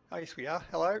 Oh yes we are.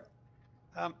 Hello.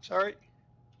 Sorry.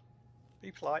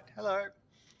 Be polite. Hello.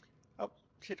 Oh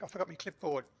shit, I forgot my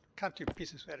clipboard. Can't do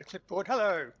business without a clipboard.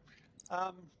 Hello.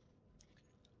 Now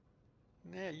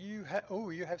you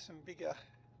have some bigger,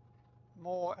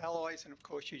 more alloys, and of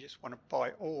course you just want to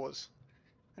buy ores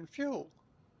and fuel.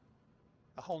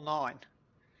 A whole 9.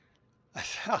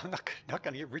 I'm not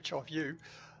going to get rich off you.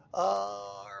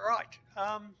 Right.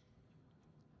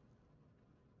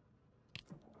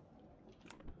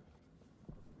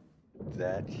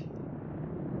 That you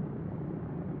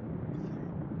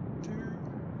do.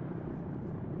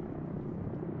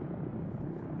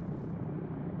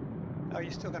 Oh,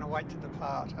 you're still going to wait to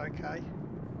depart. Okay.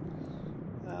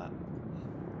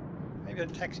 Maybe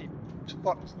the taxi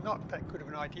spot is not that good of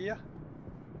an idea.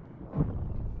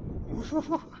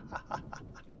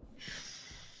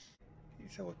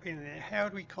 So we've been there. How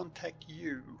do we contact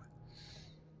you?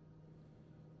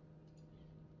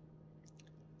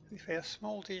 If our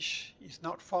small dish is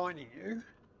not finding you,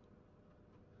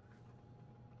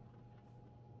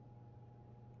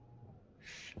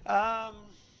 I'm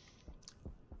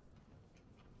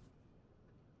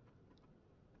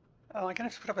going to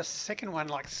have to put up a second one,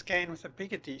 like scan with a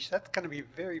bigger dish. That's going to be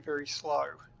very, very slow.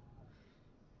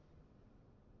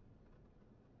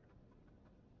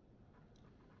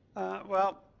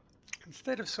 Well,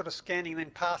 instead of sort of scanning and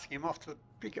then passing him off to the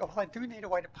bigger, I do need a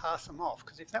way to pass them off,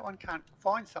 because if that one can't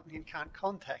find something and can't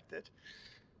contact it,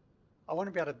 I want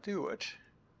to be able to do it.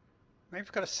 Maybe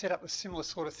I've got to set up a similar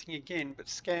sort of thing again, but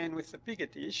scan with the bigger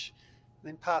dish and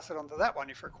then pass it on to that one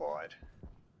if required.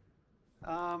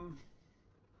 I'm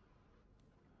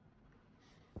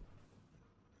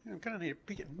going to need a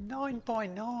bigger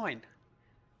 9x9.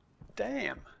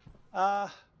 Damn.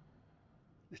 The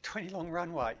 20 long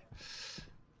runway.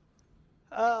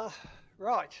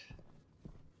 Right.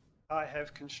 I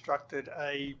have constructed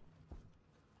a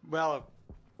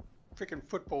freaking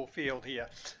football field here.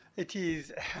 It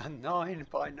is a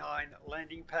 9x9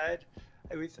 landing pad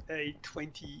with a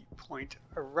 20-point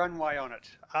runway on it.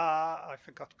 I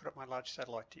forgot to put up my large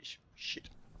satellite dish. Shit.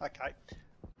 Okay.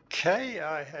 Okay,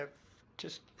 I have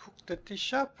just hooked the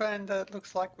dish up, and it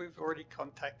looks like we've already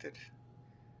contacted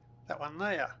that one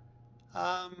there.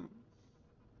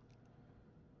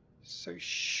 So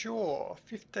sure,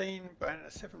 15 by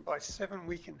 7x7,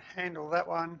 we can handle that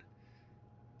one.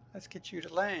 Let's get you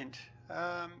to land.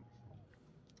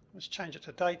 Let's change it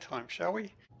to daytime, shall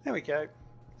we? There we go.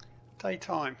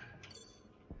 Daytime.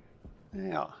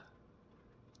 Now,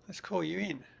 let's call you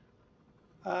in.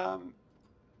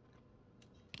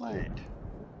 Land.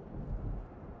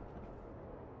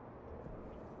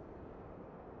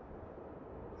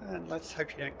 And let's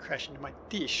hope you don't crash into my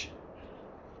dish.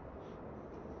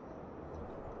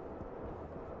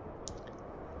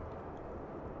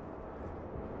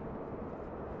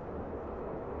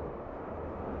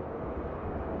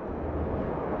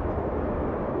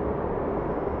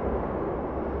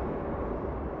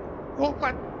 Well,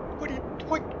 what?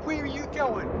 Where are you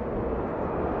going?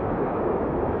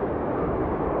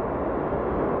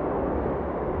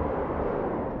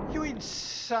 You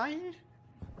insane?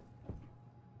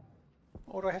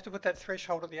 Or do I have to put that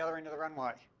threshold at the other end of the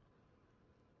runway?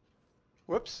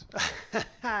 Whoops.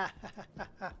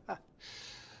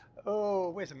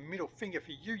 Oh, where's a middle finger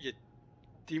for you, you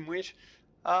dimwit?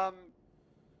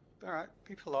 Alright,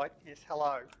 be polite. Yes,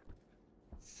 hello.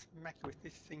 Smack you with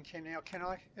this thing now, can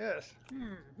I? Yes.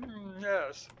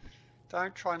 Yes.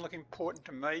 Don't try and look important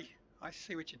to me. I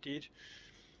see what you did.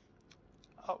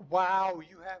 Wow,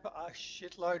 you have a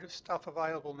shitload of stuff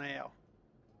available now.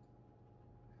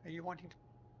 Are you wanting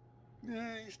to...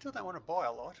 you still don't want to buy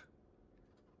a lot.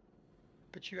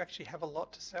 But you actually have a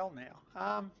lot to sell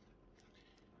now.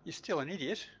 You're still an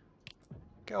idiot.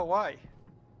 Go away.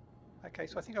 Okay,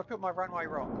 so I think I've built my runway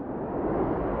wrong.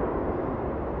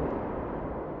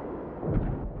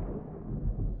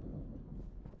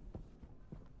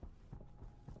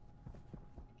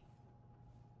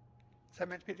 Is that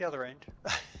meant to be at the other end?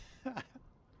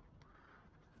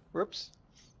 Whoops.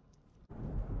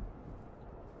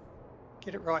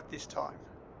 Get it right this time.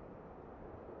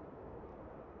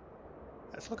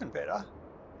 That's looking better.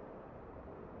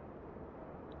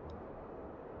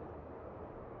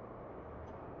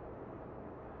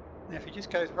 Now if he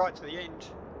just goes right to the end,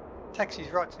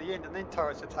 taxis right to the end and then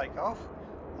tries to take off,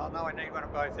 oh no, I need one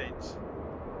at both ends.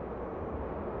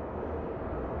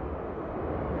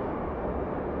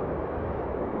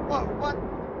 What?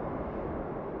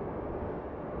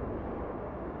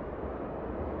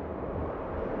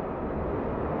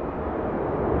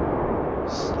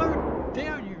 Slow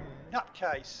down, you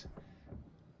nutcase.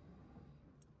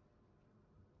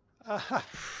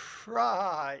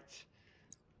 Right.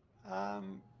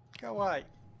 Go away.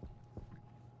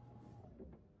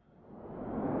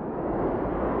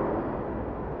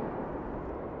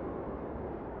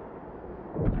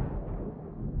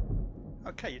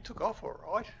 Okay, you took off all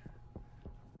right.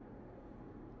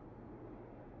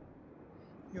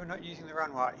 You're not using the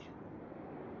runway.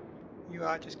 You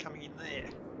are just coming in there.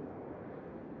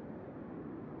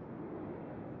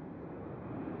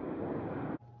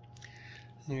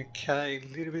 Okay, a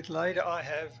little bit later I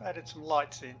have added some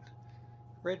lights in.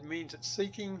 Red means it's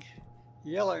seeking,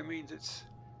 yellow means it's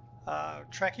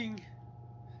tracking.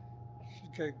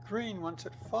 Should go green once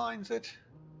it finds it.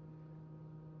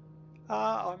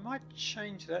 I might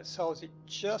change that so as it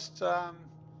just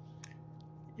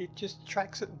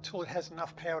tracks it until it has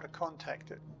enough power to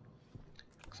contact it.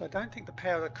 Because I don't think the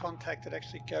power to contact it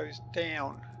actually goes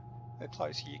down the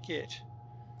closer you get.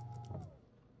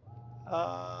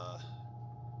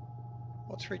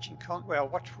 What's reaching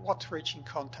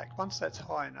contact? Once that's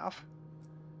high enough,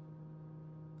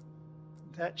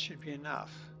 that should be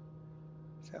enough.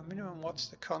 So minimum watts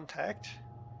to contact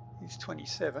is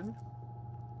 27.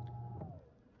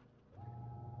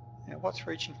 Now what's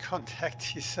reaching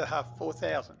contact is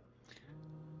 4,000.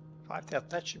 5,000,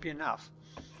 that should be enough.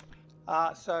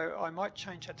 So I might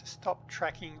change that to stop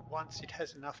tracking once it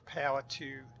has enough power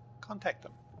to contact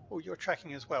them. Or you're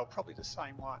tracking as well, probably the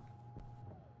same one.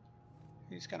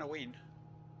 Who's going to win?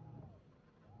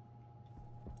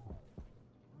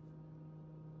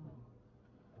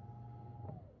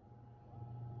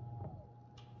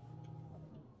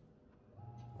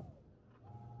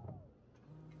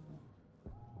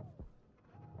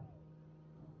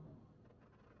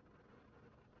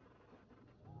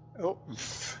 Oh,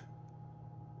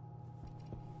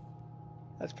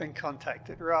 that's been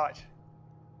contacted, right.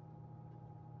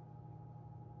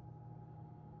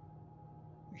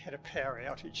 We had a power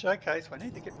outage. Okay, so I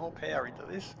need to get more power into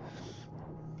this.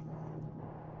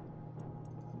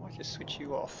 I might just switch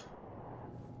you off.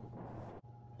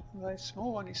 The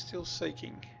small one is still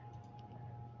seeking.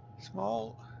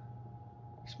 Small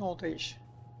dish.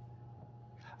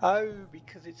 Oh,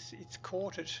 because it's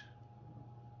caught it.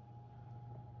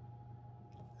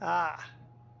 Ah.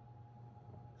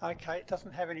 Okay, it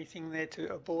doesn't have anything there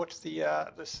to abort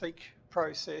the seek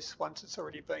process once it's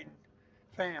already been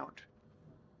found.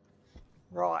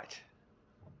 Right.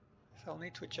 So I'll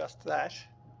need to adjust that.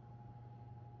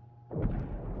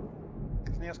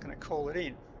 Because now it's going to call it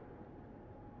in.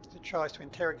 It tries to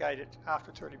interrogate it after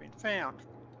it's already been found.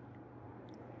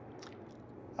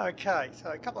 Okay, so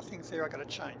a couple of things there I've got to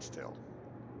change still.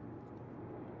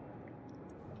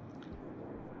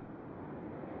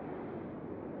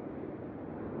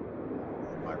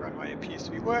 My runway appears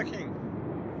to be working.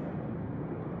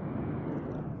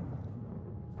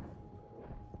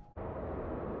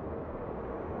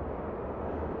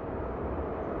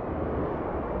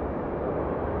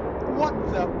 What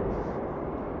the?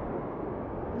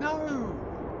 No!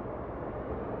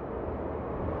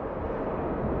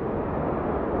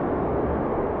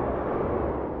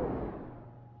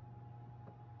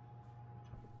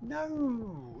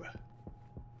 No!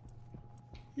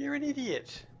 You're an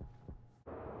idiot.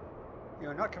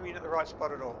 You're not coming in at the right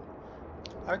spot at all.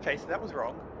 Okay, so that was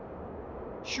wrong.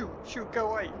 Shoot, shoot,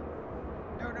 go away.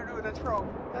 No, no, no, that's wrong.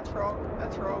 That's wrong.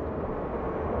 That's wrong.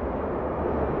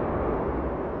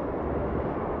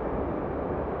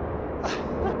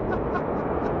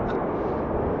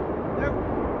 Nope.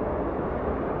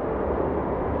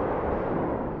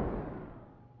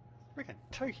 Freaking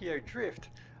Tokyo Drift.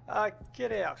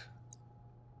 Get out.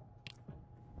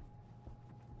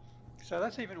 So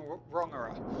that's even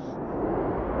wronger.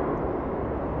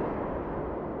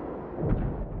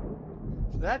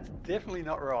 So that's definitely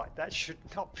not right. That should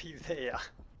not be there.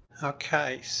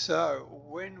 Okay, so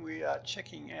when we are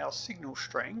checking our signal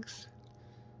strength,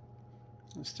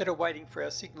 instead of waiting for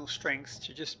our signal strength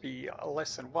to just be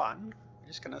less than 1, we're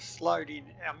just going to load in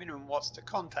our minimum watts to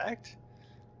contact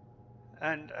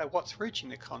and watts reaching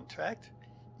the contact.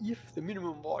 If the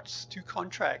minimum watts to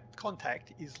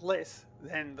contact is less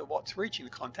than the watts reaching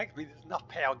the contact, I mean there's enough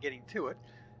power getting to it,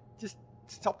 just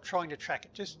stop trying to track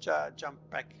it, just jump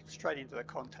back straight into the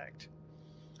contact.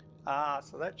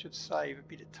 So that should save a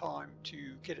bit of time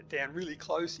to get it down really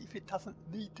close if it doesn't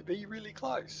need to be really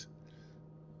close.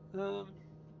 Now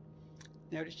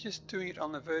it's just doing it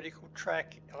on the vertical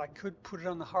track. I could put it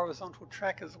on the horizontal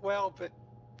track as well, but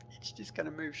it's just going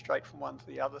to move straight from one to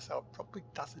the other, so it probably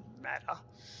doesn't matter.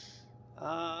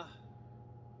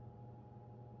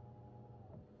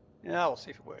 Yeah, we'll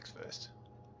see if it works first.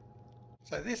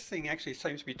 So this thing actually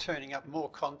seems to be turning up more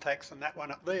contacts than that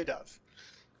one up there does.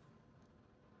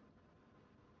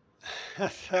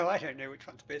 So I don't know which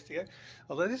one's best to go.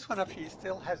 Although this one up here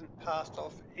still hasn't passed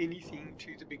off anything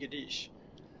to the bigger dish.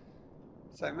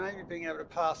 So maybe being able to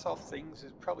pass off things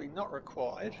is probably not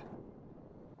required.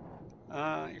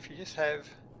 If you just have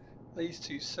these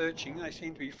two searching, they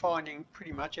seem to be finding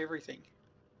pretty much everything.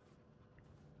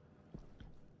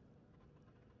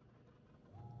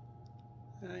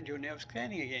 And you're now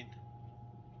scanning again.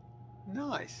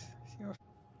 Nice.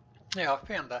 Yeah, I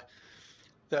found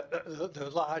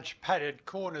the large padded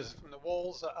corners from the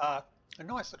walls are a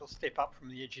nice little step up from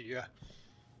the edge of your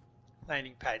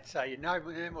landing pad. So you know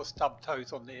no more stub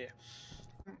toes on there.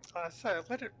 So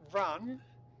let it run.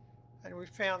 And we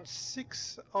found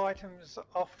 6 items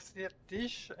off that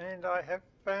dish, and I have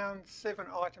found 7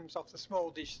 items off the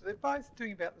small dish. So they're both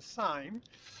doing about the same,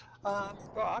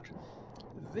 but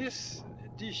this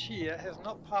dish here has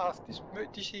not passed, this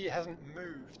dish here hasn't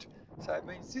moved. So it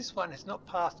means this one has not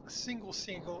passed a single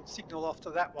signal off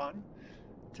to that one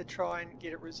to try and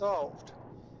get it resolved.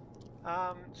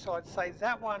 So I'd say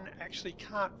that one actually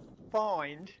can't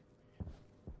find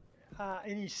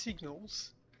any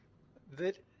signals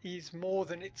that is more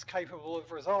than it's capable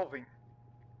of resolving.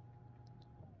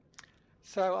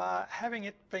 So having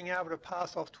it being able to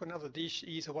pass off to another dish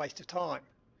is a waste of time.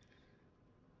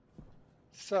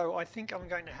 So I think I'm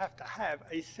going to have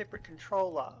a separate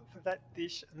controller for that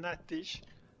dish,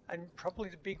 and probably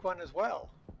the big one as well.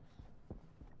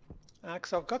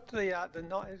 Because I've got the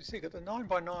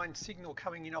 9x9 signal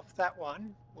coming in off that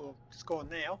one. Well, it's gone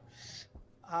now.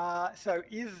 So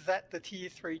is that the tier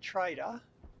 3 trader?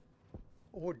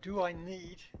 Or do I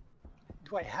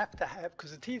have to have,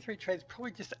 because the tier 3 trader is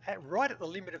probably just right at the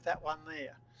limit of that one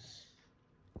there.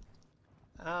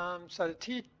 So the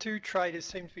tier 2 traders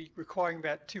seem to be requiring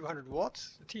about 200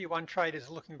 watts. The tier 1 traders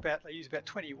are looking about, they use about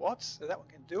 20 watts, so that one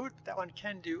can do it, but that one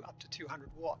can do up to 200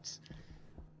 watts.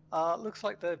 Looks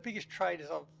like the biggest traders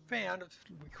I've found have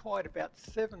required about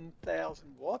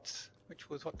 7,000 watts, which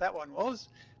was what that one was,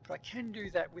 but I can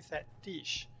do that with that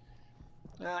dish.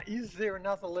 Is there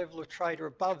another level of trader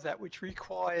above that which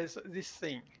requires this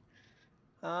thing?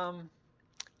 I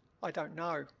don't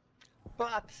know,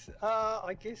 but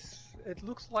I guess it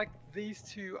looks like these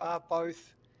two are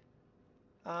both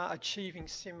achieving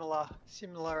similar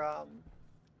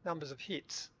numbers of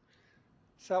hits.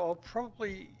 So I'll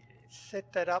probably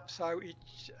set that up so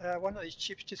one of these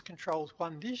chips just controls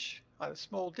one dish, either a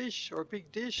small dish or a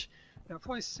big dish, and I'll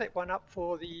probably set one up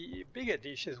for the bigger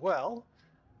dish as well.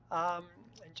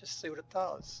 And just see what it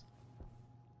does.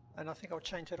 And I think I'll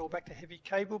change that all back to heavy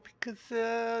cable because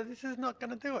this is not going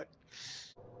to do it.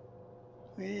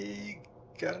 We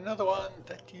got another one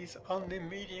that is on the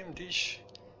medium dish.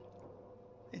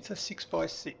 It's a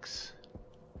 6x6.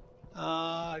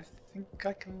 I think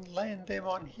I can land them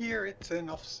on here. It's an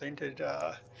off-centered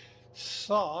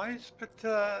size, but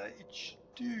it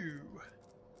should do.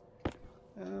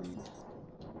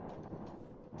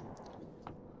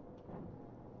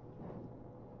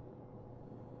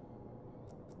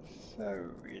 So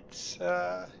it's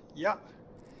yeah,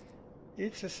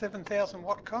 it's a 7,000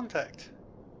 watt contact.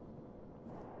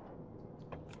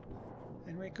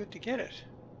 we're good to get it.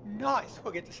 Nice,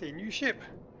 we'll get to see a new ship.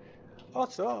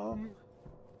 Awesome.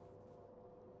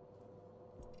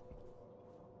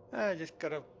 I just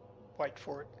gotta wait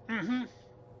for it.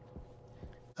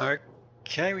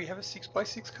 Okay, we have a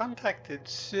 6x6 contacted,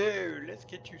 so let's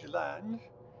get you to land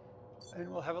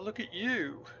and we'll have a look at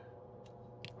you.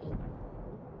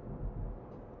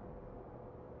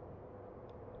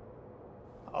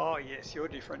 Oh yes, you're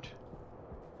different.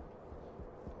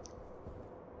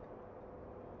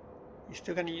 You're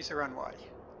still going to use the runway.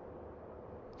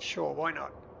 Sure, why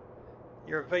not?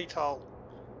 You're a VTOL.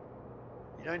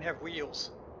 You don't have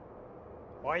wheels.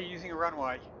 Why are you using a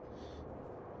runway?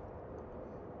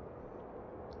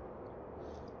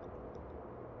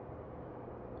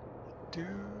 Do,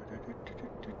 do, do, do,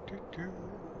 do, do, do.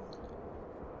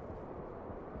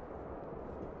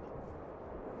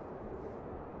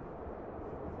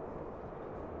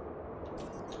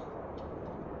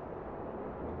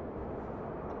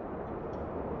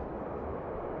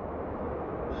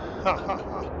 Ha ha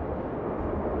ha.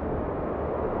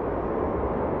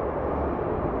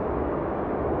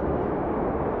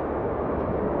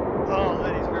 Oh,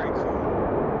 that is very cool.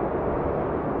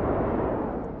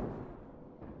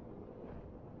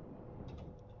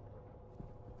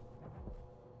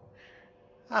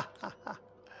 Ha ha ha.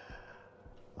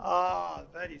 Ah,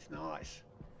 that is nice.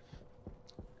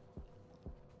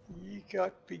 You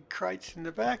got big crates in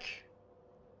the back.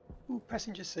 Ooh,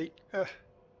 passenger seat.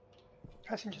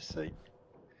 Passenger seat.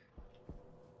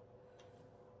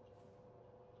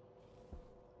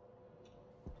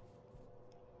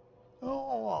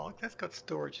 Oh, that's got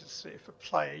storage there for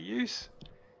player use.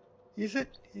 Is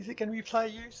it? Is it going to be player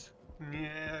use?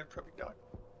 Yeah, probably not.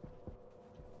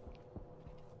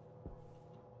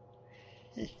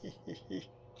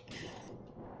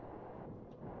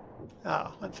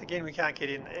 Ah, once again we can't get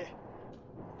in there.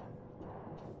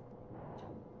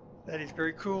 That is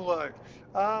very cool though.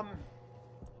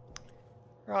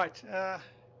 Right,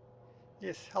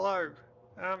 yes, hello.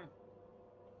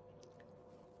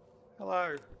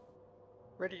 Hello.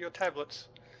 Ready your tablets.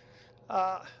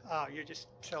 Oh, you're just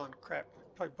selling crap.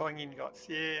 Probably buying ingots,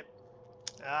 yeah.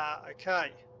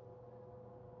 Okay.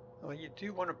 Well, you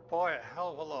do want to buy a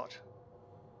hell of a lot.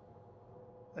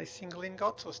 Are they single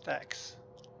ingots or stacks?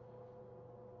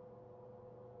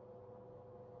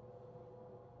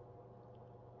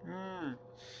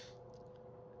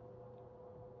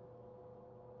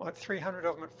 Like 300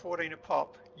 of them at 14 a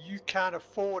pop. You can't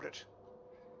afford it.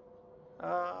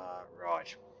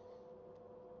 Right.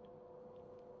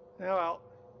 Oh well,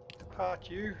 depart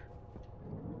you.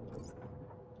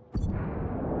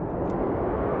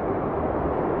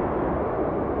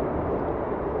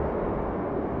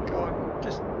 Go on,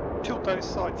 just tilt those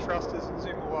side thrusters and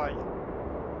zoom away.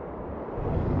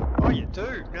 Oh, you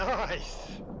do?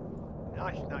 Nice!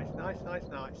 Nice, nice, nice, nice,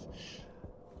 nice.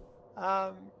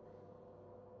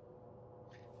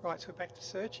 Right, so we're back to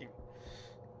searching.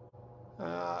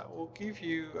 We'll give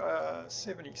you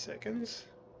 70 seconds.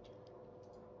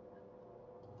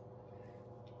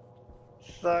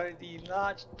 So the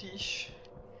large dish,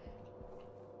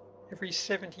 every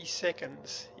 70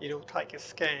 seconds it'll take a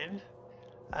scan,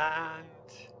 and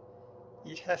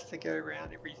it has to go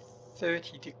around every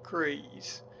 30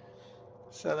 degrees.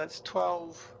 So that's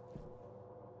 12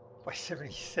 by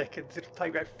 70 seconds. It'll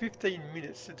take about 15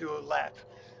 minutes to do a lap,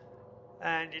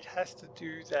 and it has to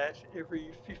do that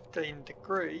every 15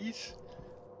 degrees.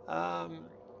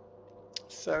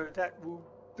 So that will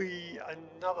be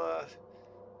another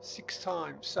 6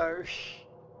 times. So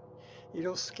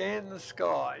it'll scan the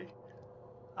sky.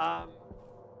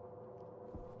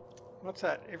 What's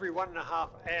that? Every 1.5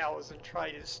 hours, and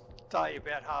traders stay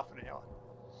about half an hour.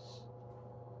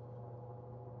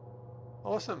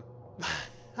 Awesome.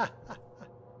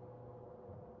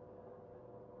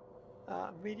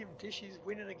 Medium dish is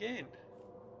winning again.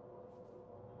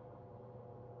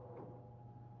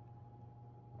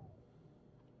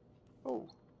 Oh.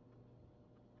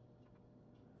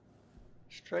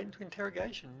 Straight into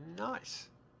interrogation. Nice.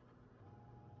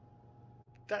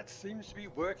 That seems to be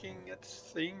working its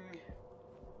thing.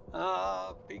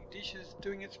 Big Dish is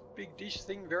doing its big dish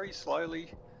thing very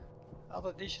slowly.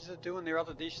 Other dishes are doing their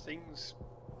other dish things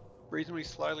reasonably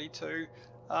slowly too.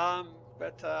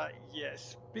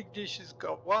 Yes, Big Dish has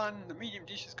got 1, the medium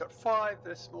dish has got 5,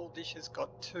 the small dish has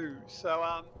got 2.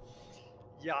 So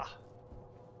yeah,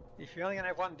 if you're only going to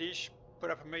have 1 dish, put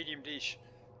up a medium dish.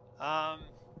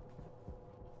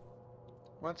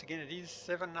 Once again, it is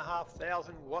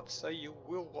 7,500 watts, so you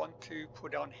will want to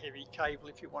put on heavy cable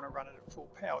if you want to run it at full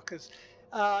power, because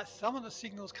some of the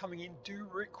signals coming in do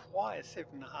require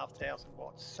 7,500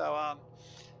 watts. So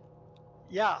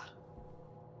yeah,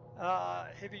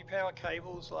 heavy power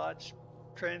cables, large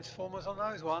transformers on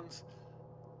those ones.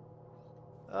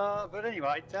 But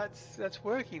anyway, that's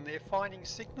working. They're finding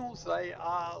signals, they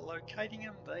are locating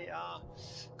them, they are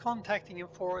contacting them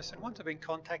for us, and once they've been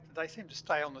contacted, they seem to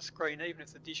stay on the screen. Even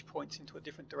if the dish points into a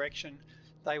different direction,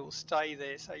 they will stay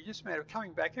there. So you just a matter of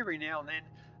coming back every now and then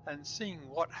and seeing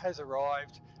what has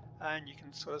arrived, and you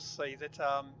can sort of see that,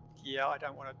 yeah, I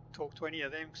don't want to talk to any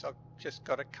of them because I've just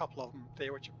got a couple of them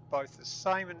there which are both the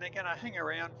same, and they're going to hang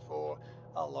around for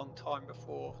a long time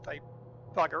before they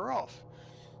bugger off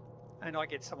and I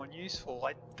get someone useful.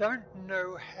 I don't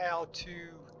know how to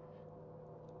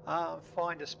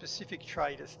find a specific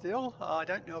trader still. I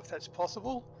don't know if that's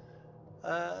possible.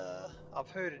 I've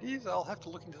heard it is. I'll have to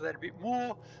look into that a bit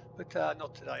more, but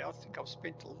not today. I think I've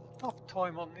spent enough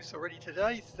time on this already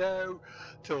today, so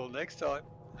till next time,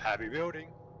 happy building.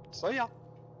 See ya.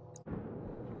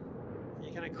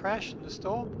 You're going to crash in the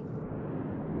storm?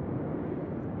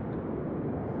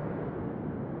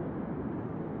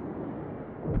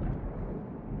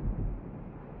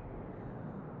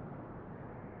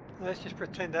 Let's just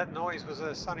pretend that noise was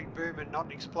a sonic boom and not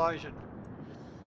an explosion.